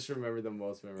I Yeah. just remember the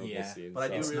most memorable Yeah. scenes.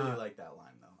 But I do so- really not- like that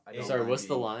line, though. Sorry, what's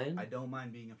the line? I don't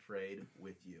mind being afraid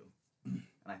with you. And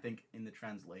I think in the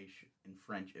translation, in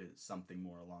French, it's something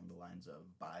more along the lines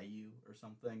of by you or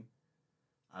something.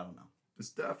 I don't know. It's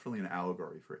definitely an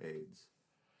allegory for AIDS.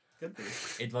 Could be.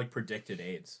 It like predicted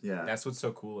AIDS. Yeah. That's what's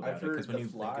so cool about I've it heard because when The you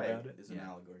Fly think about it, is an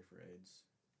allegory for AIDS.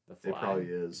 The It Fly. probably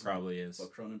is. probably is.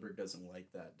 But Cronenberg doesn't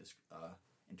like that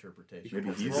interpretation. Maybe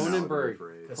because he's it's- an allegory Cronenberg-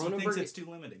 for AIDS. because he thinks Cronenberg- it's too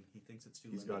limiting. He thinks it's too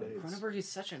He's got limiting. AIDS. Cronenberg is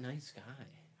such a nice guy.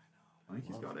 I think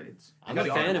he's got AIDS. I'm a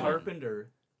John fan of him.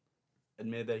 Carpenter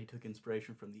admitted that he took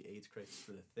inspiration from the AIDS crisis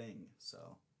for The Thing.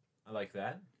 So, I like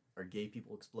that. are gay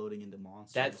people exploding into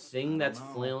monsters? That I thing don't that's know.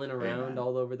 flailing around man.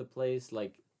 all over the place,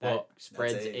 like that Well,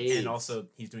 spreads that's AIDS. AIDS. And also,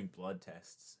 he's doing blood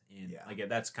tests. And Yeah. like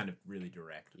that's kind of really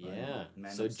direct. but- yeah. Men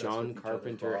So obsessed John with each other's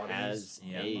Carpenter bodies. has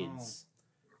Yeah. AIDS.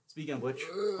 Speaking of which,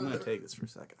 I'm gonna take this for a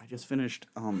second. I just finished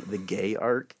the gay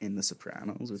arc in The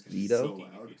Sopranos with Vito.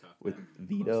 With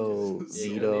Vito,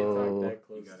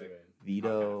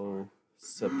 Vito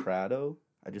Soprano.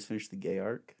 I just finished the gay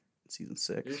arc, season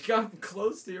 6. You got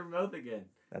close to your mouth again.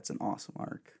 That's an awesome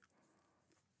arc.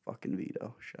 Fucking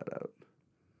Vito, shout out.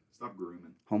 Stop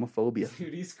grooming. Homophobia.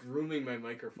 Dude, he's grooming my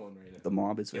microphone right now. The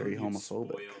mob is very You'd homophobic.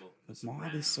 spoil The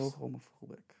mob is so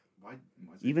homophobic. Why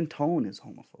Even Tone is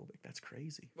homophobic. That's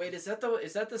crazy. Wait, is that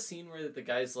the scene where the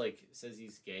guy's like says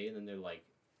he's gay and then they're like,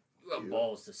 "You have Yeah.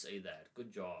 balls to say that.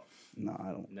 Good job." No,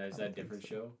 I don't. No, is I that a don't think different so.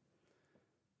 show?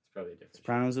 It's probably a different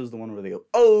Sopranos is the one where they go,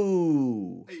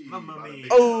 oh! Hey, Mamma bada mia. bing,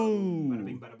 Oh! Bada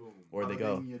bing, bada boom. Or they bada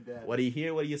go, bing, you're dead. what do you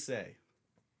hear? What do you say?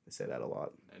 They say that a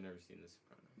lot. show. I've never seen this.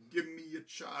 Sopranos. Give me a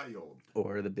child.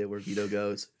 Or the bit where Vito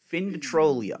goes, Fin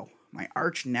Detrolio, my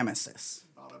arch nemesis.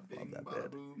 Bada bing, that bada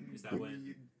bit. boom. Is that Give when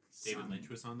me a David son. Lynch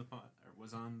was on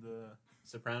the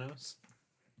Sopranos.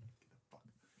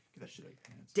 Get that shit out of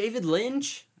your hands. David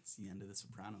Lynch? That's the end of the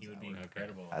Sopranos. He would be hour.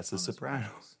 incredible. That's on The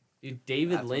Sopranos. Dude,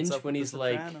 David That's Lynch what's up when with he's the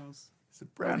like, Sopranos. "Can I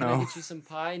Soprano. get you some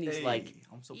pie?" And he's Hey, like,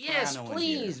 I'm soprano "Yes, in here.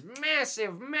 please,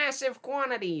 massive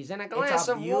quantities, and a It's glass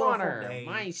a of beautiful water. day.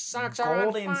 My socks are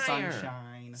Golden on fire."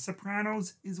 sunshine.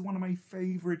 Sopranos is one of my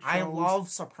favorite shows. I love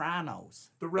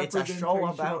Sopranos. the It's a show representation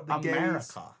about of the gays.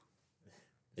 America.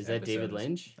 Is that David Episode is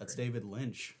Lynch? That's great. David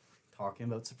Lynch talking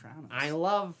about Sopranos. I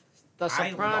love The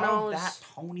I Sopranos. love that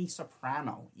Tony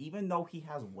Soprano, even though he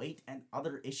has weight and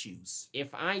other issues.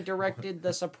 If I directed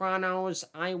The Sopranos,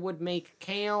 I would make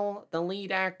Kale the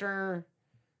lead actor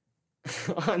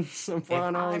on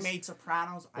Sopranos. If I made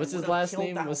Sopranos, What's I his would've last killed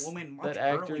name? that Was woman much that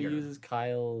actor earlier. uses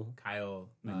Kyle? Kyle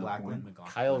MacLachlan.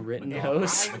 Kyle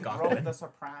Rittenhouse. If I McLachlan. wrote The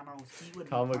Sopranos, he would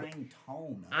Kyle be Mc- playing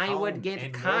Tone. I would Tone. get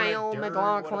And Kyle Laura Dern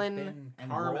McLaughlin. would've been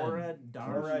And Carmen. Laura Dern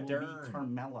Laura will be Dern.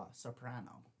 Carmela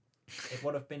Soprano. It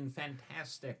would have been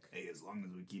fantastic. Hey, as long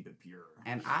as we keep it pure.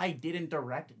 And I didn't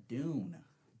direct Dune.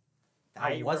 That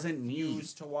I wasn't me.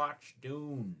 refuse to watch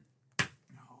Dune.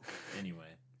 No. Anyway,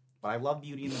 But I love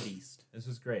Beauty and the Beast. this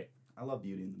was great. I love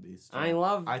Beauty and the Beast. I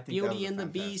love I think that Beauty was a and the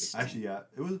fantastic Beast. film. Actually, yeah,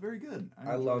 it was very good.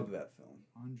 I loved that film.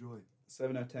 I enjoy.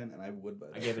 7 out of 10, and I would buy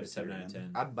that. I gave it a 7 Criterion. out of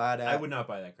 10. I'd buy that. I would not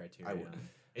buy that Criterion. I would.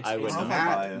 It's, I it's would not-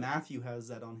 not. buy it. Matthew has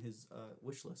that on his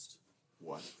wish list.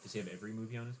 What? Does he have every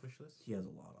movie on his wish list? He has a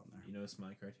lot on there. You notice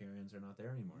my Criterions are not there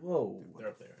anymore. Whoa. They're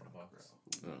up there in a box.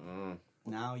 Uh-uh.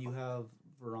 Now you have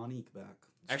Veronique back.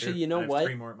 It's Actually, true. you know I have what?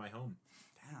 3 more at my home.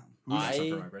 Damn. Who's I- Some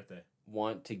for my birthday.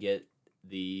 Want to get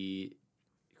the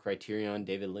Criterion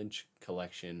David Lynch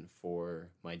collection for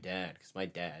my dad because my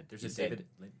dad. There's he a said- David.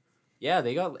 Lynch. Yeah,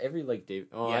 they got every like David.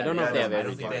 Oh, I Yeah, don't know if they have I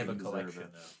don't everything. think they have a Deserve collection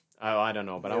it. though. Oh, I don't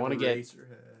know, but I want to get.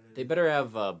 They better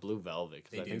have Blue Velvet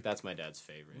because They I do. think that's my dad's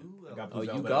favorite. I got Oh, Blue you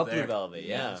Velvet got up Blue there. Velvet,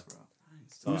 yeah. Yes, bro.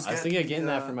 So Who's I was getting thinking of getting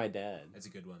the, that for my dad. That's a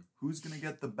good one. Who's gonna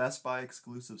get the Best Buy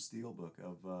exclusive steelbook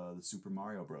of the Super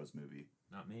Mario Bros. Movie?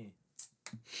 Not me.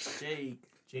 Jake.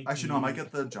 Actually, no, I might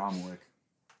get the John Wick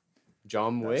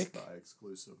John Wick. Best Buy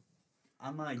exclusive.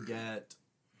 I might get.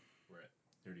 We're at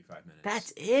 35 minutes.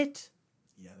 That's it.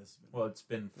 Yeah, this has been. Well, it's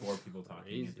been 4 people talking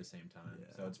Crazy. at the same time, Yeah.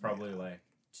 so it's probably like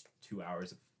 2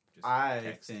 hours of just I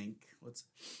text.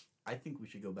 think we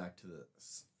should go back to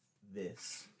this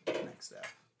next step.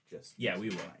 Just Yeah, these we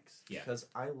will. mics. Yeah. Because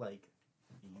I like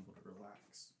being able to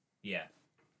relax Yeah,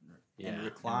 Yeah. and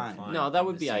recline. recline. No, that in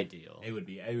would the be seat. ideal. It would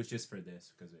be. It was just for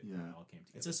this because it Yeah. all came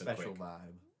together. It's a so special quick.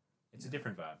 vibe. It's a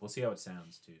different vibe. We'll see how it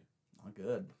sounds too. Not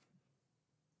good.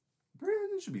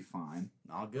 It should be fine.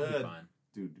 Not It'll be good. fine.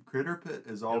 Dude, Critterpit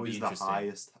is be always the interesting.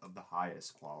 highest of the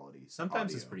highest quality.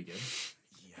 Sometimes it's audio. pretty good.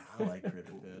 Yeah, I like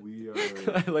Critterpit. We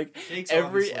are. Like Jake's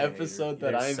every obviously a hater. episode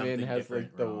that There's I'm in something has like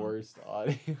different the wrong. worst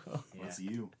audio. Yeah. That's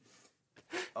you.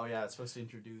 Oh yeah, it's supposed to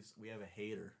introduce. We have a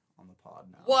hater on the pod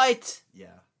now. What? Yeah,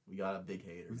 we got a big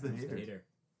hater. Who's the now. hater? Hater.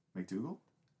 McDougal?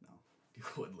 You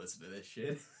wouldn't listen to this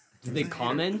shit. Did they Who's the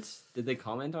comment? Did they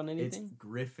comment on It's anything?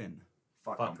 Griffin.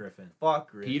 Fuck Fuck him. Griffin.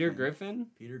 Fuck Griffin. Peter Griffin?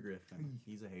 Peter Griffin.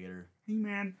 He's a hater. Hey,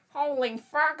 man. Holy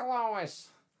fuck, Lois!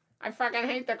 I fucking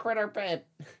hate the Critterpit.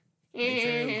 Make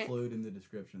sure to include in the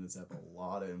description this have a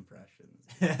lot of impressions.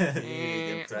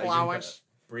 Lois.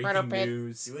 Breaking Critterpit.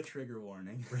 news. Do a trigger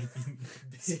warning. Breaking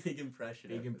Big impression.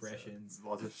 big episode. impressions.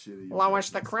 Lots of shitty. Lois,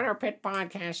 the impressions. Critterpit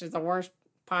podcast is the worst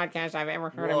podcast I've ever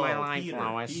heard in my Whoa, life, Peter,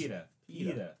 Lois. Peter.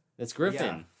 Peter. That's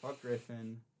Griffin. Yeah, fuck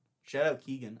Griffin. Shout out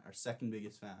Keegan, our second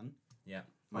biggest fan. Fuck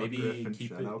Maybe Griffin, keep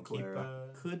shout it. out Keep, Clara.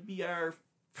 Could be our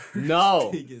first No.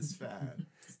 biggest fan.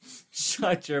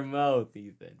 Shut your mouth,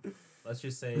 Ethan. let's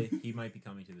just say he might be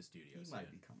coming to the studio. He soon. might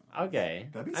be coming on. Okay.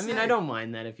 That'd be I mean, I sick. don't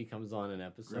mind that if he comes on an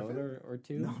episode Griffin? or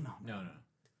two. No. No.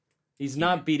 He's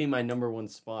not beating my #1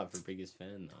 spot for biggest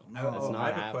fan, though. No. That's I not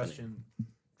have happening. a question.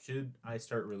 Should I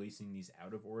start releasing these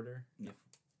out of order? No.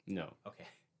 No. Okay.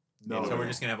 No, so no. we're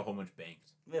just gonna have a whole bunch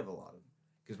banked We have a lot of.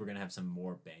 because we're gonna have some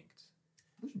more banked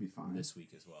That should be fine. this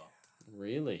week as well.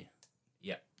 Really?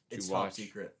 It's you top watch?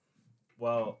 secret.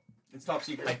 Well, It's top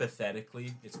secret.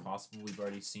 hypothetically, it's possible we've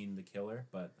already seen the killer,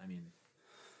 but I mean,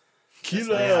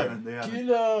 They haven't.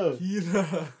 Killer!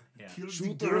 yeah. Kill the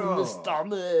Shoot her in the girl.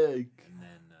 stomach! And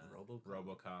then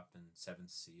RoboCop and Seventh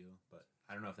Seal, but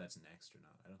I don't know if that's next or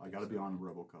not. I don't. I think gotta so. be on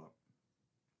RoboCop.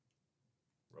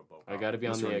 RoboCop. I gotta be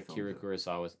on That's the already Akira filmed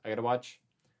Kurosawa's. I gotta watch.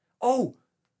 Oh!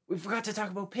 We forgot to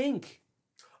talk about Pink!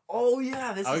 Oh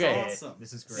yeah, this Okay. is awesome.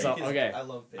 This is great. So, Pink is- okay. I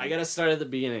love. Pink. I gotta start at the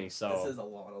beginning, This so. is a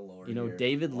lot of lore. You know, here.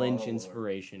 David A lot Lynch of lore.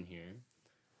 inspiration here.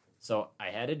 So I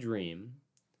had a dream.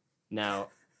 Now,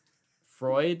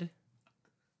 Freud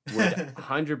would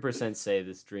 100% say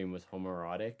this dream was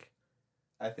homoerotic.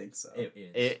 I think so. It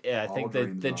is. I All think that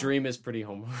dreams the are. dream is pretty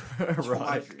My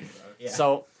homoerotic. dream, bro. Yeah.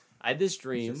 So I had this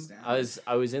dream. just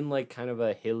I was in like kind of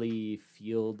a hilly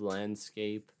field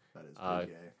landscape. That is Uh,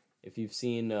 pretty gay. If you've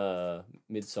seen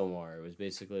Midsommar, it was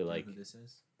basically You know like who this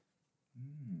is?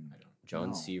 Mm. I don't. John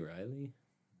No. C. Riley.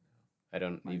 I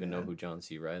don't My even know bad. who John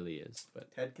C. Riley is,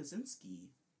 but Ted Kaczynski,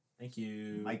 Thank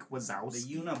you. Mike the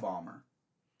Wazowski. Unabomber.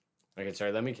 okay,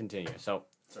 sorry. Let me continue. So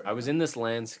Sorry, I was in this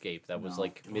landscape that was No,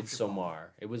 like don't you Midsommar.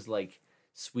 It was like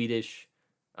Swedish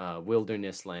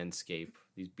wilderness landscape.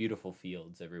 These beautiful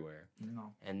fields everywhere,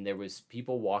 No. and there was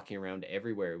people walking around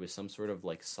everywhere. It was some sort of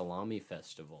like salami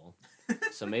festival.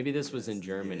 So maybe this was in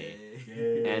Germany.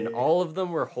 And all of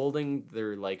them were holding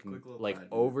their like Quick little like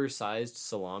side note. oversized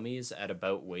salamis at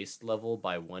about waist level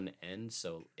by one end.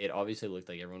 So it obviously looked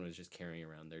like everyone was just carrying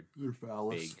around their They're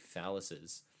phallus. big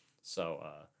phalluses. So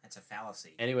That's a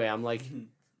fallacy. anyway, I'm like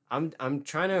I'm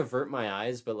trying to avert my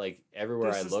eyes, but like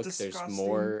everywhere This I is look, disgusting. there's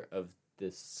more of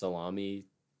this salami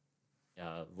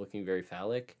looking very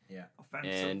phallic.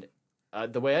 Offensive.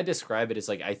 And the way I describe it is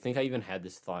like I think I even had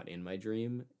this thought in my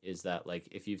dream is that like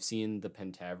if you've seen the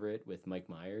Pentaveret with Mike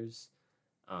Myers,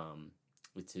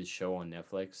 it's his show on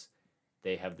Netflix.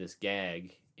 They have this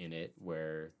gag in it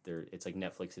where it's like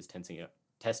Netflix is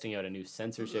testing out a new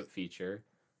censorship feature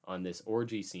on this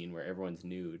orgy scene where everyone's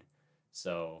nude.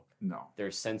 So No.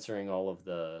 they're censoring all of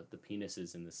the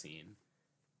penises in the scene,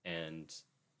 and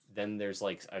then there's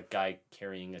like a guy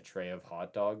carrying a tray of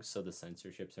hot dogs, so the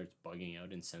censorship starts bugging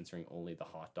out and censoring only the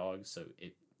hot dogs, so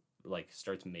it like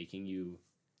starts making you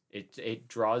it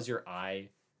draws your eye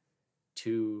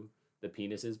to the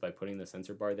penises by putting the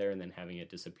censor bar there and then having it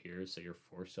disappear, so you're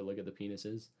forced to look at the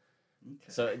penises. Okay.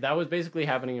 So that was basically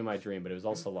happening in my dream, but it was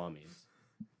all salamis.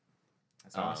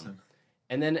 That's awesome.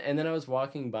 And then I was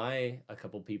walking by a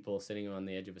couple people sitting on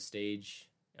the edge of a stage,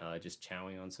 just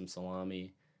chowing on some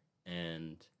salami,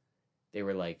 and they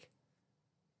were like,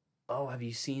 "Oh, have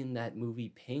you seen that movie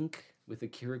Pink with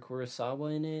Akira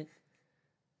Kurosawa in it?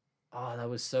 Oh, that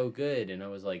was so good." And I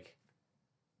was like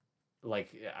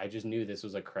I just knew this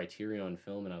was a Criterion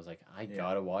film, and I was like, I Yeah.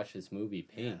 gotta watch this movie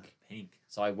Pink. Yeah, Pink.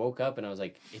 So I woke up and I was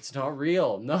like, it's not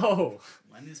real, no.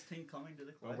 When is Pink coming to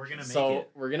the collection? Well, we're gonna make So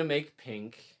it. we're gonna make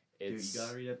Pink. Dude, It's you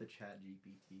gotta read out the chat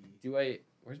GPT.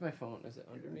 Where's my phone? Is it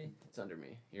under me? It's under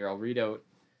me. Here, I'll read out.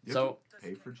 You have So, to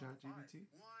pay for ChatGPT?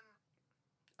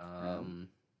 um,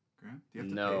 Grant? Do you have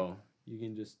to no, you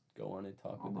can just go on and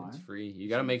talk with it. It's Online? free. You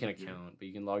gotta So make you an can do it. account, but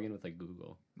you can log in with like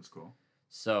Google. Pay? That's cool.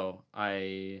 So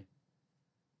I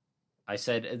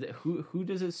said, who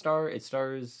does it star? It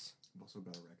stars I've also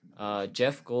got to recommend.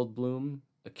 Jeff Goldblum,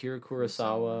 Akira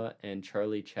Kurosawa, and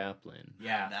Charlie Chaplin.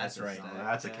 Yeah, That's that's right. a-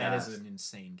 that's a That cast. is an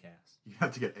insane cast. You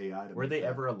have to get AI to Were make they that.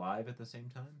 ever alive at the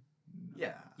same time?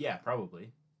 Yeah. Yeah,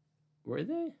 probably. Were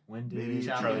they? When did Maybe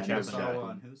Charlie Chaplin. Chaplin Chaplin. die?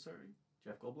 on who? Sorry,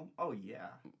 Jeff Goldblum. Oh yeah.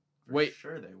 For Wait.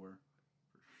 sure they were.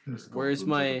 Just Where's Goldblum's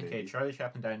my- like a Okay, baby. Charlie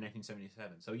Chaplin died in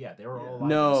 1977. So yeah, they were all Yeah. alive at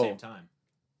No. the same time.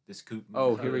 This coot.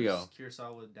 Oh, here we go.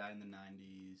 Kurosawa died in the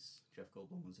 90s. Jeff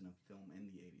Goldblum was in a film in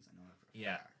the 80s. I know that for a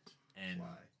Yeah. fact. And Why?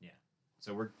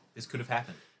 so this could have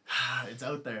happened. It's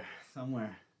out there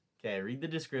somewhere. Okay, read the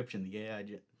description. The AI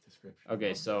description.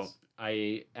 Okay, of so this.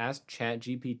 I asked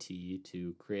ChatGPT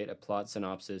to create a plot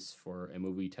synopsis for a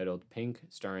movie titled Pink,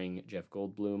 starring Jeff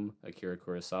Goldblum, Akira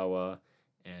Kurosawa,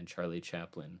 and Charlie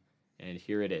Chaplin. And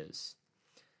here it is.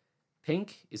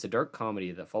 Pink is a dark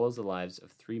comedy that follows the lives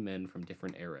of three men from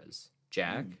different eras.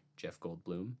 Jack, Jeff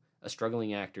Goldblum, a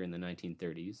struggling actor in the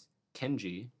 1930s,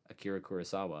 Kenji, Akira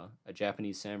Kurosawa, a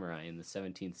Japanese samurai in the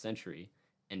 17th century,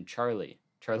 and Charlie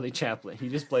Chaplin. He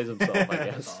just plays himself, I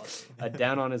That's guess. awesome. A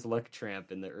down-on-his-luck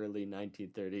tramp in the early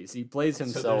 1930s. He plays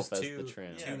himself so as there's the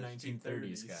tramp. Yeah, Two there's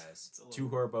 1930s 230s. guys. It's a Two who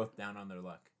little- are both down on their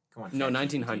luck. Come on. No,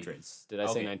 ChatGPT. 1900s. Did I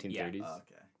say Okay, 1930s? Oh,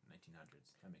 okay.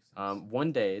 1900s. That makes sense.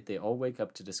 One day, they all wake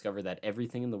up to discover that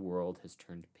everything in the world has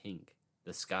turned pink.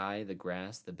 The sky, the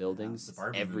grass, the buildings, the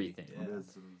Barbie movie. everything. Yeah. It is, I was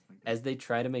thinking. As they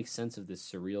try to make sense of this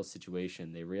surreal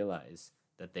situation, they realize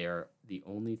that they are the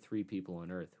only three people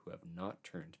on Earth who have not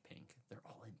turned pink. They're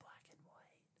all in black and white.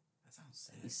 That sounds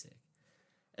sick. That'd be sick.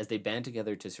 As they band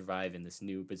together to survive in this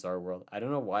new bizarre world. I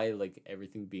don't know why like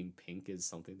everything being pink is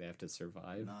something they have to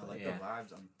survive. No, I but like Yeah. the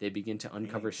vibes. they begin to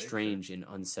uncover picture. strange and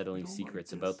unsettling I don't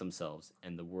secrets like about this. themselves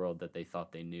and the world that they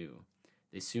thought they knew.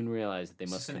 They soon realize that they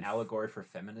Is must this an conf- allegory for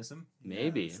feminism?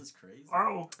 Maybe. This is crazy.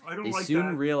 Oh, I don't They like soon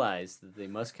that. realize that they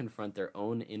must confront their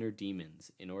own inner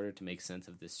demons in order to make sense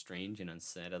of this strange and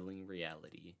unsettling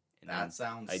reality. And That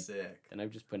sounds I- sick. then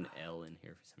I've just put an L in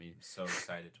here for some reason. I'm so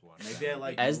excited to watch Maybe that I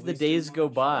like- movie. As the movies too days go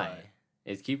much, by, but-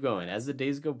 let's keep going. As the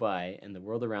days go by and the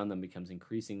world around them becomes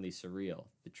increasingly surreal,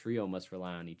 the trio must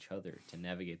rely on each other to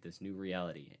navigate this new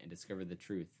reality and discover the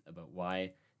truth about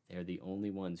why they are the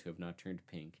only ones who have not turned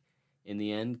pink. In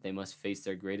the end, they must face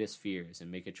their greatest fears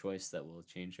and make a choice that will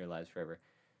change their lives forever.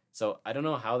 So I don't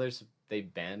know how they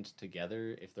band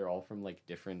together if they're all from like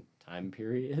different time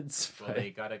periods. Well, but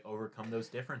they gotta overcome those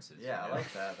differences. Yeah, I you know?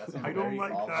 like that. That's I don't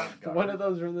like that. one of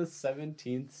those from the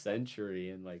 17th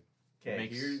century and like Okay,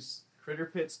 Makes- here's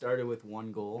Critterpit started with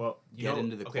one goal. Well, you get know-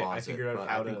 into the okay, I closet. figured out but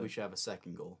how I think to we should have a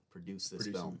second goal. Produce this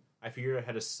produce film. I figured out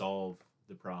how to solve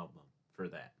the problem for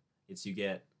that. It's you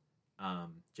get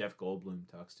Jeff Goldblum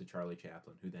talks to Charlie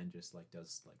Chaplin, who then just like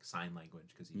does like sign language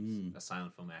because he's a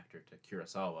silent film actor, to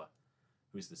Kurosawa,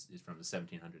 who's is from the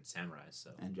 1700 samurais. So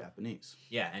And Japanese.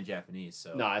 yeah, and Japanese.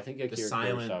 So no, I think Akira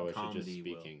silent Kurosawa should just comedy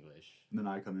speak will- English. And then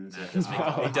I come in and Nah, say, it doesn't make,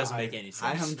 "Hi." it doesn't make any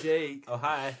Hi, sense. I'm Jake. Oh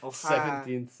hi. Oh, hi.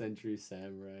 17th century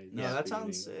samurai. No, Yeah, that speaking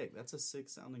sounds English. sick. That's a sick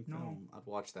sounding No. film. I'd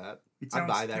watch that. It I'd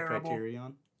sounds buy that terrible.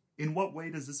 Criterion. In what way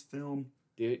does this film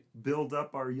Dude, build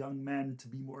up our young men to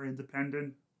be more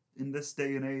independent in this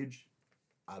day and age?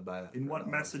 I'd buy that. In for what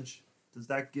 $1. message does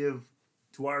that give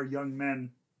to our young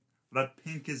men that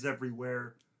pink is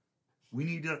everywhere? We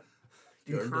need to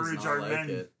Jordan does encourage not our like men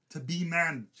it. to be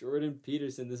men. Jordan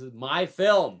Peterson, this is my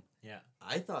film. Yeah.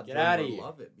 I thought Get Jordan outta would here.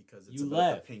 love it because it's You about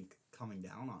left. the pink coming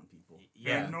down on people.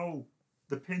 Yeah. And no,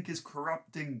 the pink is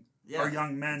corrupting Yeah, our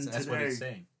young men That's what today. it's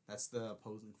saying. that's the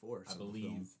opposing force. I of the believe.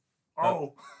 film.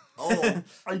 Oh, Oh,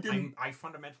 I didn't. I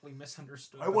fundamentally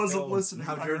misunderstood. I the wasn't film. listening.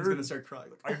 now I Jordan's heard, gonna start crying.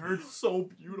 Like, I heard- so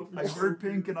beautiful. I heard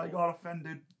pink and I got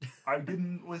offended. I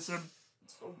didn't listen.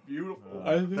 so beautiful.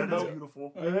 I think That is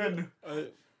beautiful.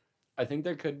 I think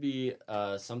there could be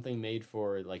something made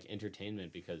for like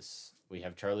entertainment because we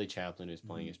have Charlie Chaplin who's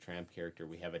playing his tramp character.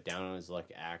 We have a down on his luck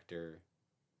actor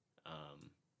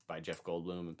by Jeff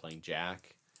Goldblum and playing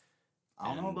Jack. I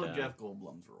don't know And, about Jeff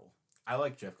Goldblum's role. I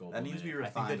like Jeff Goldblum. That needs to be in it. I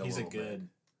refined think that a he's a little bit. good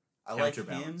I like him,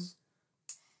 counterbalance.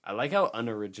 I like how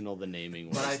unoriginal the naming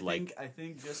was. but I like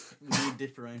think just we need to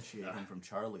differentiate him from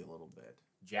Charlie a little bit.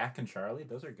 Jack and Charlie.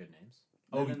 Those are good names.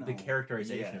 No, Oh, no, the no.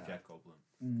 characterization Yeah. of Jeff Goldblum.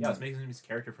 Mm. Yeah, it's making him his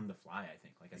character from The Fly. I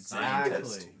think like a Exactly.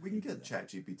 scientist. We can get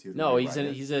ChatGPT to no, rewrite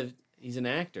he's it. he's an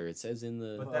actor. It says in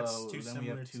the But that's Well, too then we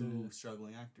similar have two to-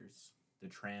 struggling actors. The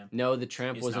Tramp. no, the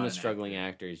tramp He's wasn't not a an struggling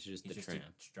actor. actor. He's just He's the just tramp.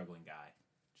 a struggling guy.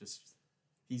 Just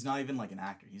he's not even like an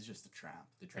actor. He's just a tramp.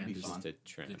 The That'd tramp be is fun. Just a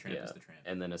tramp. The tramp yeah. is the tramp.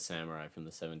 And then a samurai from the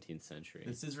 17th century.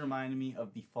 This is reminding me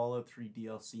of the Fallout 3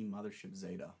 DLC Mothership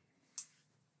Zeta.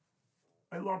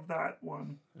 I love that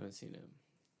one. I haven't seen it.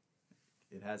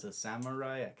 It has a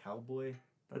samurai, a cowboy,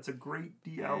 That's a great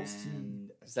DLC.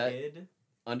 and a Is that- kid.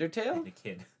 Undertale? The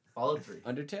kid. Fallout 3.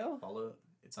 Undertale? Fallout.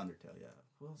 It's Undertale, yeah.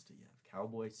 Who else do you have?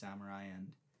 Cowboy, samurai,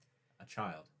 and A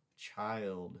child.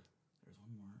 child. There's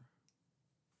one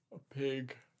more. A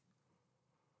pig.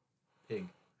 Pig.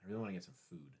 I really want to get some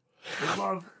food.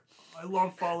 I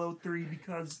love Fallout 3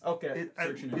 because Okay,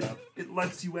 searching it up. it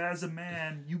lets you, as a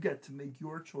man, you get to make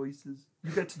your choices.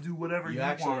 You get to do whatever You you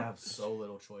actually want. have so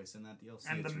little choice in that DLC.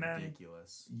 And it's the man-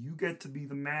 ridiculous. You get to be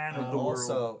the man of the world.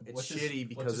 Also, it's What's his- shitty what's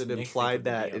because his it Nick implied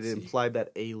think of the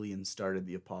that DLC? aliens started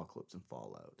the apocalypse in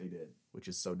Fallout, They did. which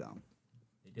is so dumb.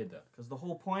 They did though. Because the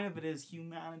whole point of it is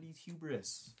humanity's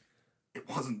hubris. It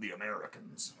wasn't the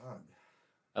Americans.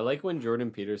 I like when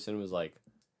Jordan Peterson was like,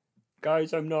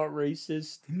 "Guys, I'm not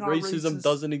racist. I'm not Racism racist.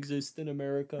 doesn't exist in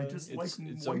America. I just like it's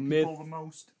white a people myth." the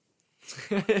most.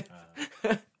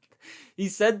 He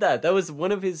said that. That was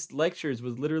one of his lectures.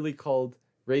 Was literally called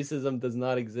 "Racism Does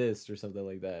Not Exist" or something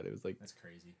like that. It was like, That's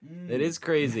crazy. it is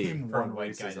crazy. Name For a one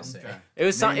white guy to racism. say. Okay. It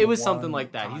was Name it was something one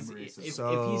like that. time He's racism. if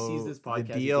So he sees this podcast,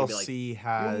 the he's gonna be DLC like,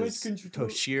 has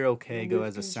Toshiro Keigo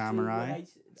as a samurai,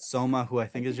 Soma, who I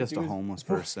think is just a homeless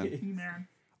person. He-Man.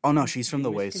 Oh no, she's from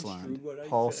the You Wasteland. misconstrued what I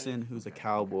Paulson, said. who's a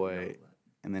cowboy,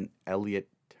 and then Elliot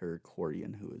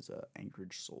Turkorian, who is a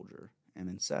Anchorage soldier, and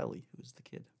then Sally, who is the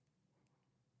kid.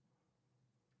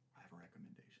 I have a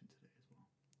recommendation today as well.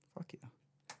 Fuck yeah.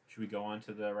 Should we go on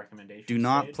to the recommendation? Do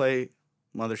not stage? play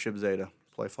Mothership Zeta.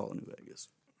 Play Fallout New Vegas.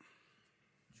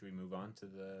 Should we move on to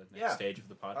the next Yeah. stage of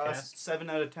the podcast? 7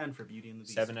 out of 10 for Beauty and the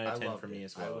Beast. 7 out of I 10 loved for me it.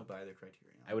 as I well. would buy the Criterion.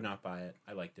 I would not buy it.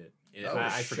 I liked it. Oh,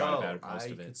 I forgot show. about it, most I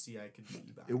of it. could see I could be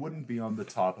back. It wouldn't be on the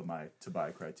top of my to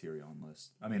buy Criterion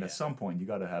list. I mean, Yeah. at some point you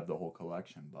got to have the whole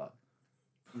collection, but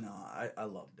No, I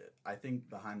loved it. I think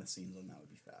behind the scenes on that would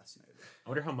be fascinating. I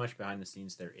wonder how much behind the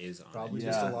scenes there is on Probably it.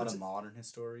 just a Yeah. lot of modern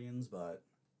historians, but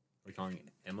Are we calling it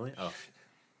Emily? Oh,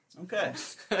 okay.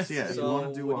 So yeah, if you So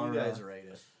want to do what our, do you guys rate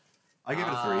it? I give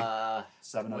it a 3.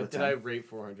 7 out What of did 10. I rate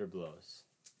 400 Blows?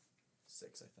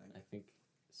 6, I think. I think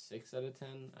 6 out of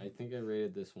 10. I think I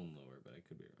rated this one lower, but I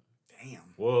could be wrong.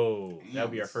 Damn. whoa! Damn. That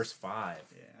would be our first 5.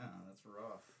 Yeah, that's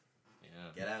rough. Yeah.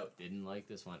 Get out. Didn't like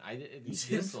this one. I didn't You didn't?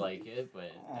 dislike it,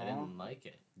 but I Aw. didn't like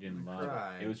it. Didn't I'm love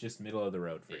cry. it. It was just middle of the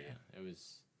road for Yeah, you. it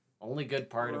was only good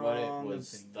part about it Wrong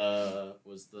was opinion.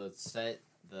 the set,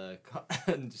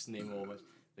 just name a whole bunch,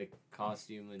 the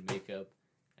costume and makeup,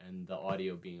 and the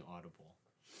audio being audible.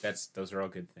 Those are all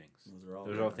good things.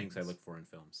 Those are all things I look for in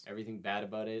films. Everything bad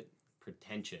about it,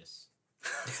 pretentious.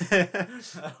 I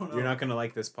don't know. You're not gonna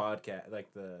like this podcast,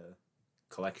 like the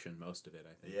collection. Most of it,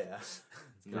 I think. Yeah.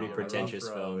 Pretty No, pretentious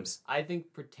rough road. films. I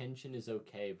think pretension is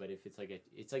okay, but if it's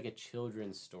like a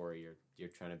children's story, you're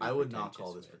trying to be. I would not pretentious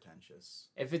call this with. pretentious.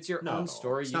 If it's your No, own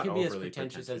story, it's you not can be as overly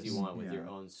pretentious as you pretentious. want with Yeah. your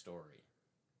own story.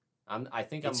 I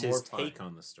think It's I'm more his fine. take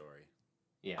on the story.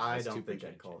 Yeah, I that's too don't think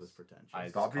I'd call this pretentious. pretentious. I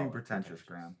Stop just being call it pretentious,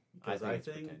 Graham. Because I I think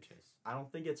it's think- pretentious. I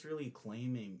don't think it's really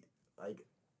claiming, like,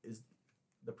 is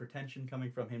the pretension coming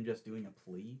from him just doing a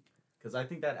plea? Because I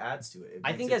think that adds to it. It I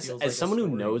makes think it as feels like a someone who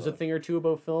knows a storybook. thing or two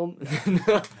about film,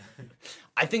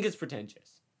 I think it's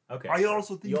pretentious. Okay. I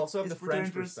also think You also have it's the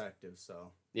French pretentious. perspective,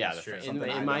 so. Yeah, That's true. in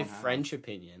Something I my don't have. French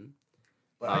opinion,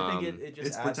 But I think it just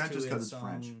It's adds pretentious to 'cause its, it's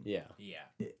French. yeah. Yeah.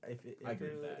 I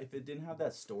agree with that. If it didn't have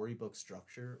that storybook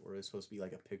structure, or it's supposed to be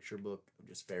like a picture book of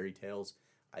just fairy tales,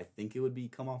 I think it would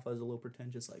come off as a little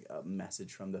pretentious, like a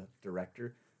message from the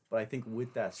director. But I think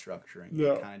with that structuring,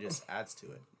 Yeah. it kind of just adds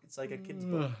to it. It's like a kid's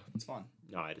book. It's fun.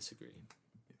 No, I disagree.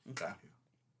 Okay.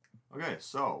 Okay,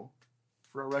 so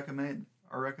for our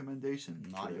recommendation.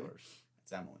 Not today- yours.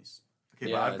 It's Emily's.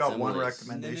 Okay, Yeah, but I've got it's one Emily's.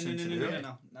 recommendation no, today.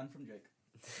 no, none from Jake.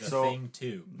 The So- Thing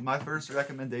 2. My first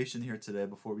recommendation here today,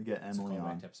 before we get It's a Emily callback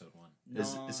on, to episode 1.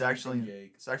 is None it's from actually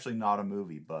Jake. it's actually not a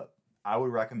movie, but I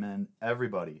would recommend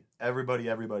everybody,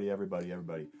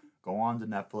 go on to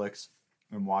Netflix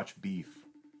and watch Beef.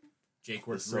 Jake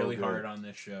worked It's so really good. hard on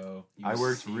this show. I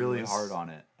worked really hard on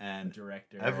it, the and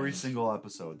director. every and- single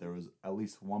episode, there was at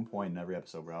least one point in every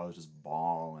episode where I was just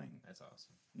bawling. That's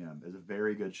awesome. Yeah, it's a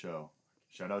very good show.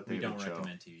 Shout out We David don't Cho.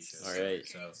 recommend TV shows. All right.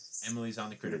 So Emily's on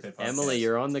the Critterpit podcast. Emily,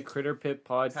 you're on the Critterpit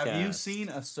podcast. Have you seen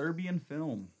a Serbian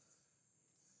film?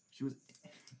 She was.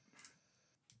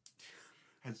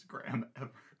 Has Graham ever?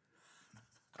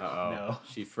 Uh-oh. No.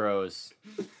 She froze.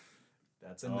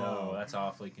 That's a Oh, no. that's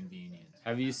awfully convenient.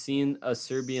 Have you seen a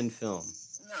Serbian film?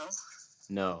 No.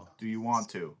 No. Do you want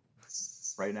to?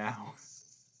 Right now.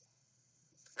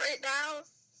 Right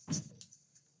now?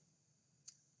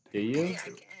 Do you? Yeah, I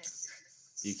can.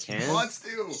 You He can? wants to.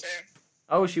 Sure.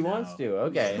 Oh, she No. wants to.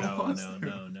 Okay.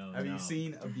 No, no. Have you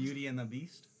seen A Beauty and the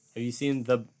Beast? Have you seen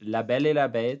the La Belle et la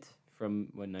Bête from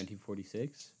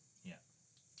 1946?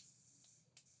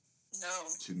 No.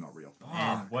 She's not real.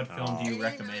 And what film do I you didn't know it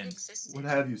recommend? existed. What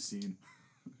have you seen?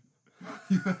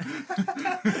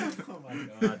 Oh my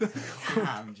god.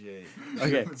 Damn, Jake.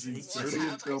 Okay.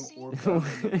 Serbian film or Belle.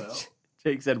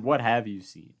 Jake said, "What have you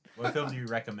seen?" What film do you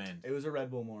recommend? It was a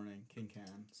Red Bull morning, King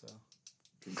Can, so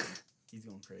he's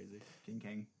going crazy. King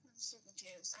King. I'm so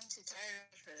confused. I'm too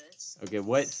tired for this. Okay,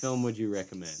 what film would you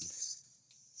recommend?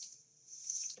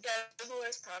 Devil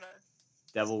Wears Prada.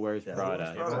 Devil Wears Devil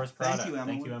Prada. Wears Where's Thank Prada? you,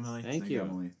 Emily. Thank you, Emily. Thank you.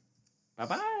 Emily.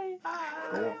 Bye-bye.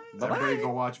 Go, Bye-bye. everybody go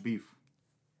watch Beef.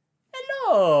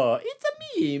 Hello, it's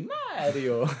me,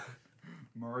 Mario.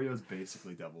 Mario's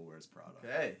basically Devil Wears Prada.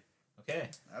 Okay, Okay,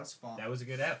 that was fun. that was a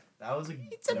good app. That was a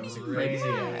That was a me, crazy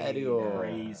app. Mario.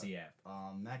 Crazy app.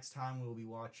 Next time we'll be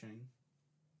watching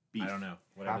Beef. I don't know.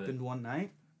 Whatever the- Happened One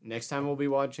Night. Next time we'll be I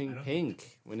watching don't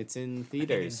Pink when it's in I think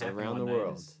theaters It Happened around One the Night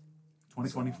world. is-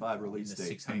 2025 release In the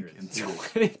date. 600s. Pink in theaters.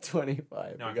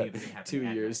 2025. No, I we think got it happened 2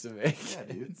 at years to night. make. Yeah,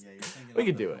 dude. Yeah, you're thinking We of could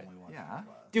the do film it. we watched Yeah. in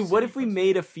class. Dude, what if we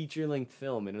made a feature-length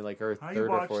film in like our How you third or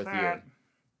watch fourth that? year?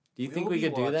 Do you think We'll we be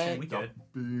could do that? watching- We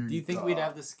could. Do you think we'd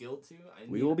have the skill to?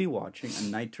 We will be watching A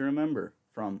Night to Remember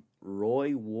from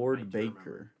Roy Ward Night to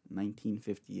Baker,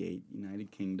 1958,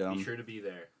 United Kingdom. Be sure to be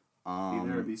there. Be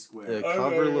there, be square. The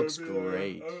cover looks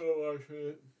great,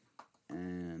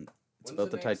 and it's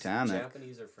about the Titanic.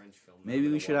 Japanese or French film? Maybe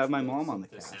we should have my mom on the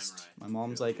The cast. Samurai. My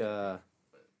mom's like a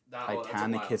That's a Titanic while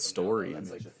from now, historian.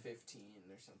 That's like the 15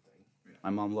 or something. my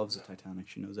mom loves the Titanic.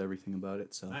 She knows everything about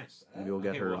it. So Nice. maybe we'll get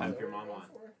Okay, her we'll on. have your mom on.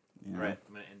 Yeah. All right,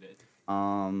 I'm gonna end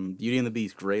it. Beauty and the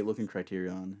Beast, great looking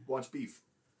Criterion. Watch Beef.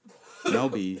 No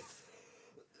beef.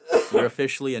 We're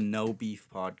officially a no beef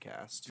podcast.